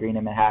Bowling Green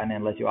in Manhattan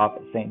and let you off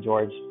at St.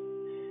 George.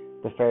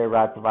 The ferry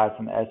ride provides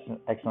some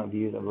excellent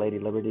views of Lady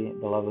Liberty.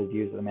 The lovely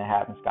views of the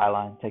Manhattan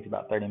skyline. It takes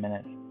about 30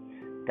 minutes.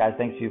 Guys,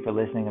 thanks you for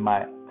listening to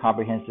my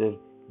comprehensive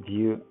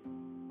view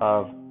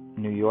of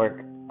New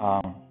York.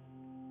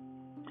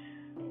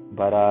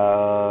 But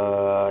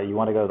you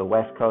want to go to the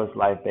West Coast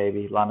life,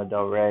 baby. Lana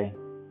Del Rey,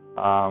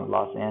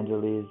 Los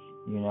Angeles.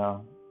 You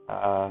know,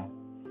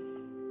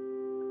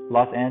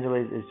 Los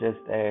Angeles is just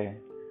a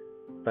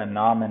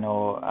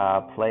phenomenal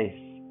place.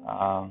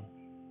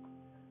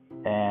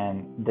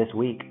 And this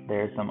week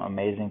there's some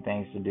amazing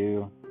things to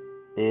do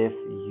if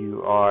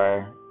you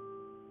are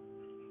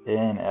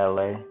in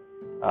LA.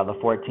 The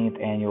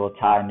 14th annual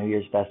Thai New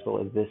Year's Festival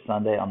is this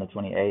Sunday on the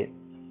 28th.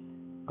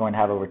 Going to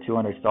have over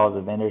 200 stalls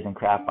of vendors and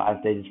craft, 5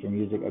 stages for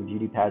music, a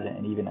beauty pageant,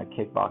 and even a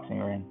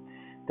kickboxing ring.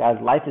 Guys,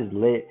 life is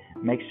lit.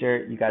 Make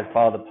sure you guys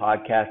follow the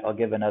podcast. I'll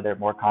give another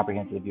more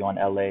comprehensive view on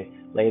LA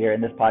later.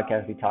 In this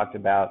podcast, we talked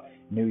about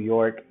New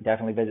York.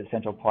 Definitely visit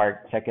Central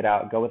Park. Check it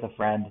out. Go with a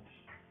friend.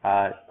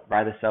 Ride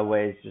the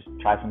subways. Just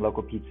try some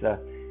local pizza.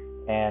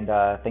 And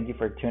thank you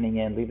for tuning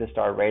in. Leave a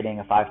star rating,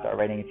 a 5-star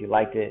rating if you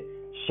liked it.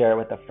 Share it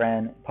with a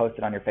friend. Post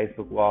it on your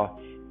Facebook wall.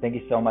 Thank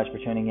you so much for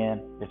tuning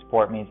in. Your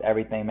support means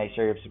everything. Make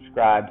sure you're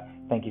subscribed.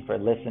 Thank you for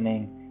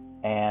listening.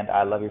 And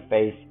I love your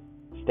face.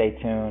 Stay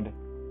tuned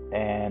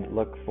and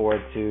look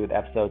forward to the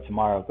episode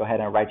tomorrow. Go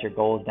ahead and write your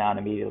goals down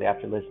immediately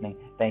after listening.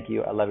 Thank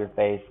you. I love your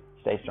face.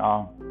 Stay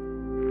strong.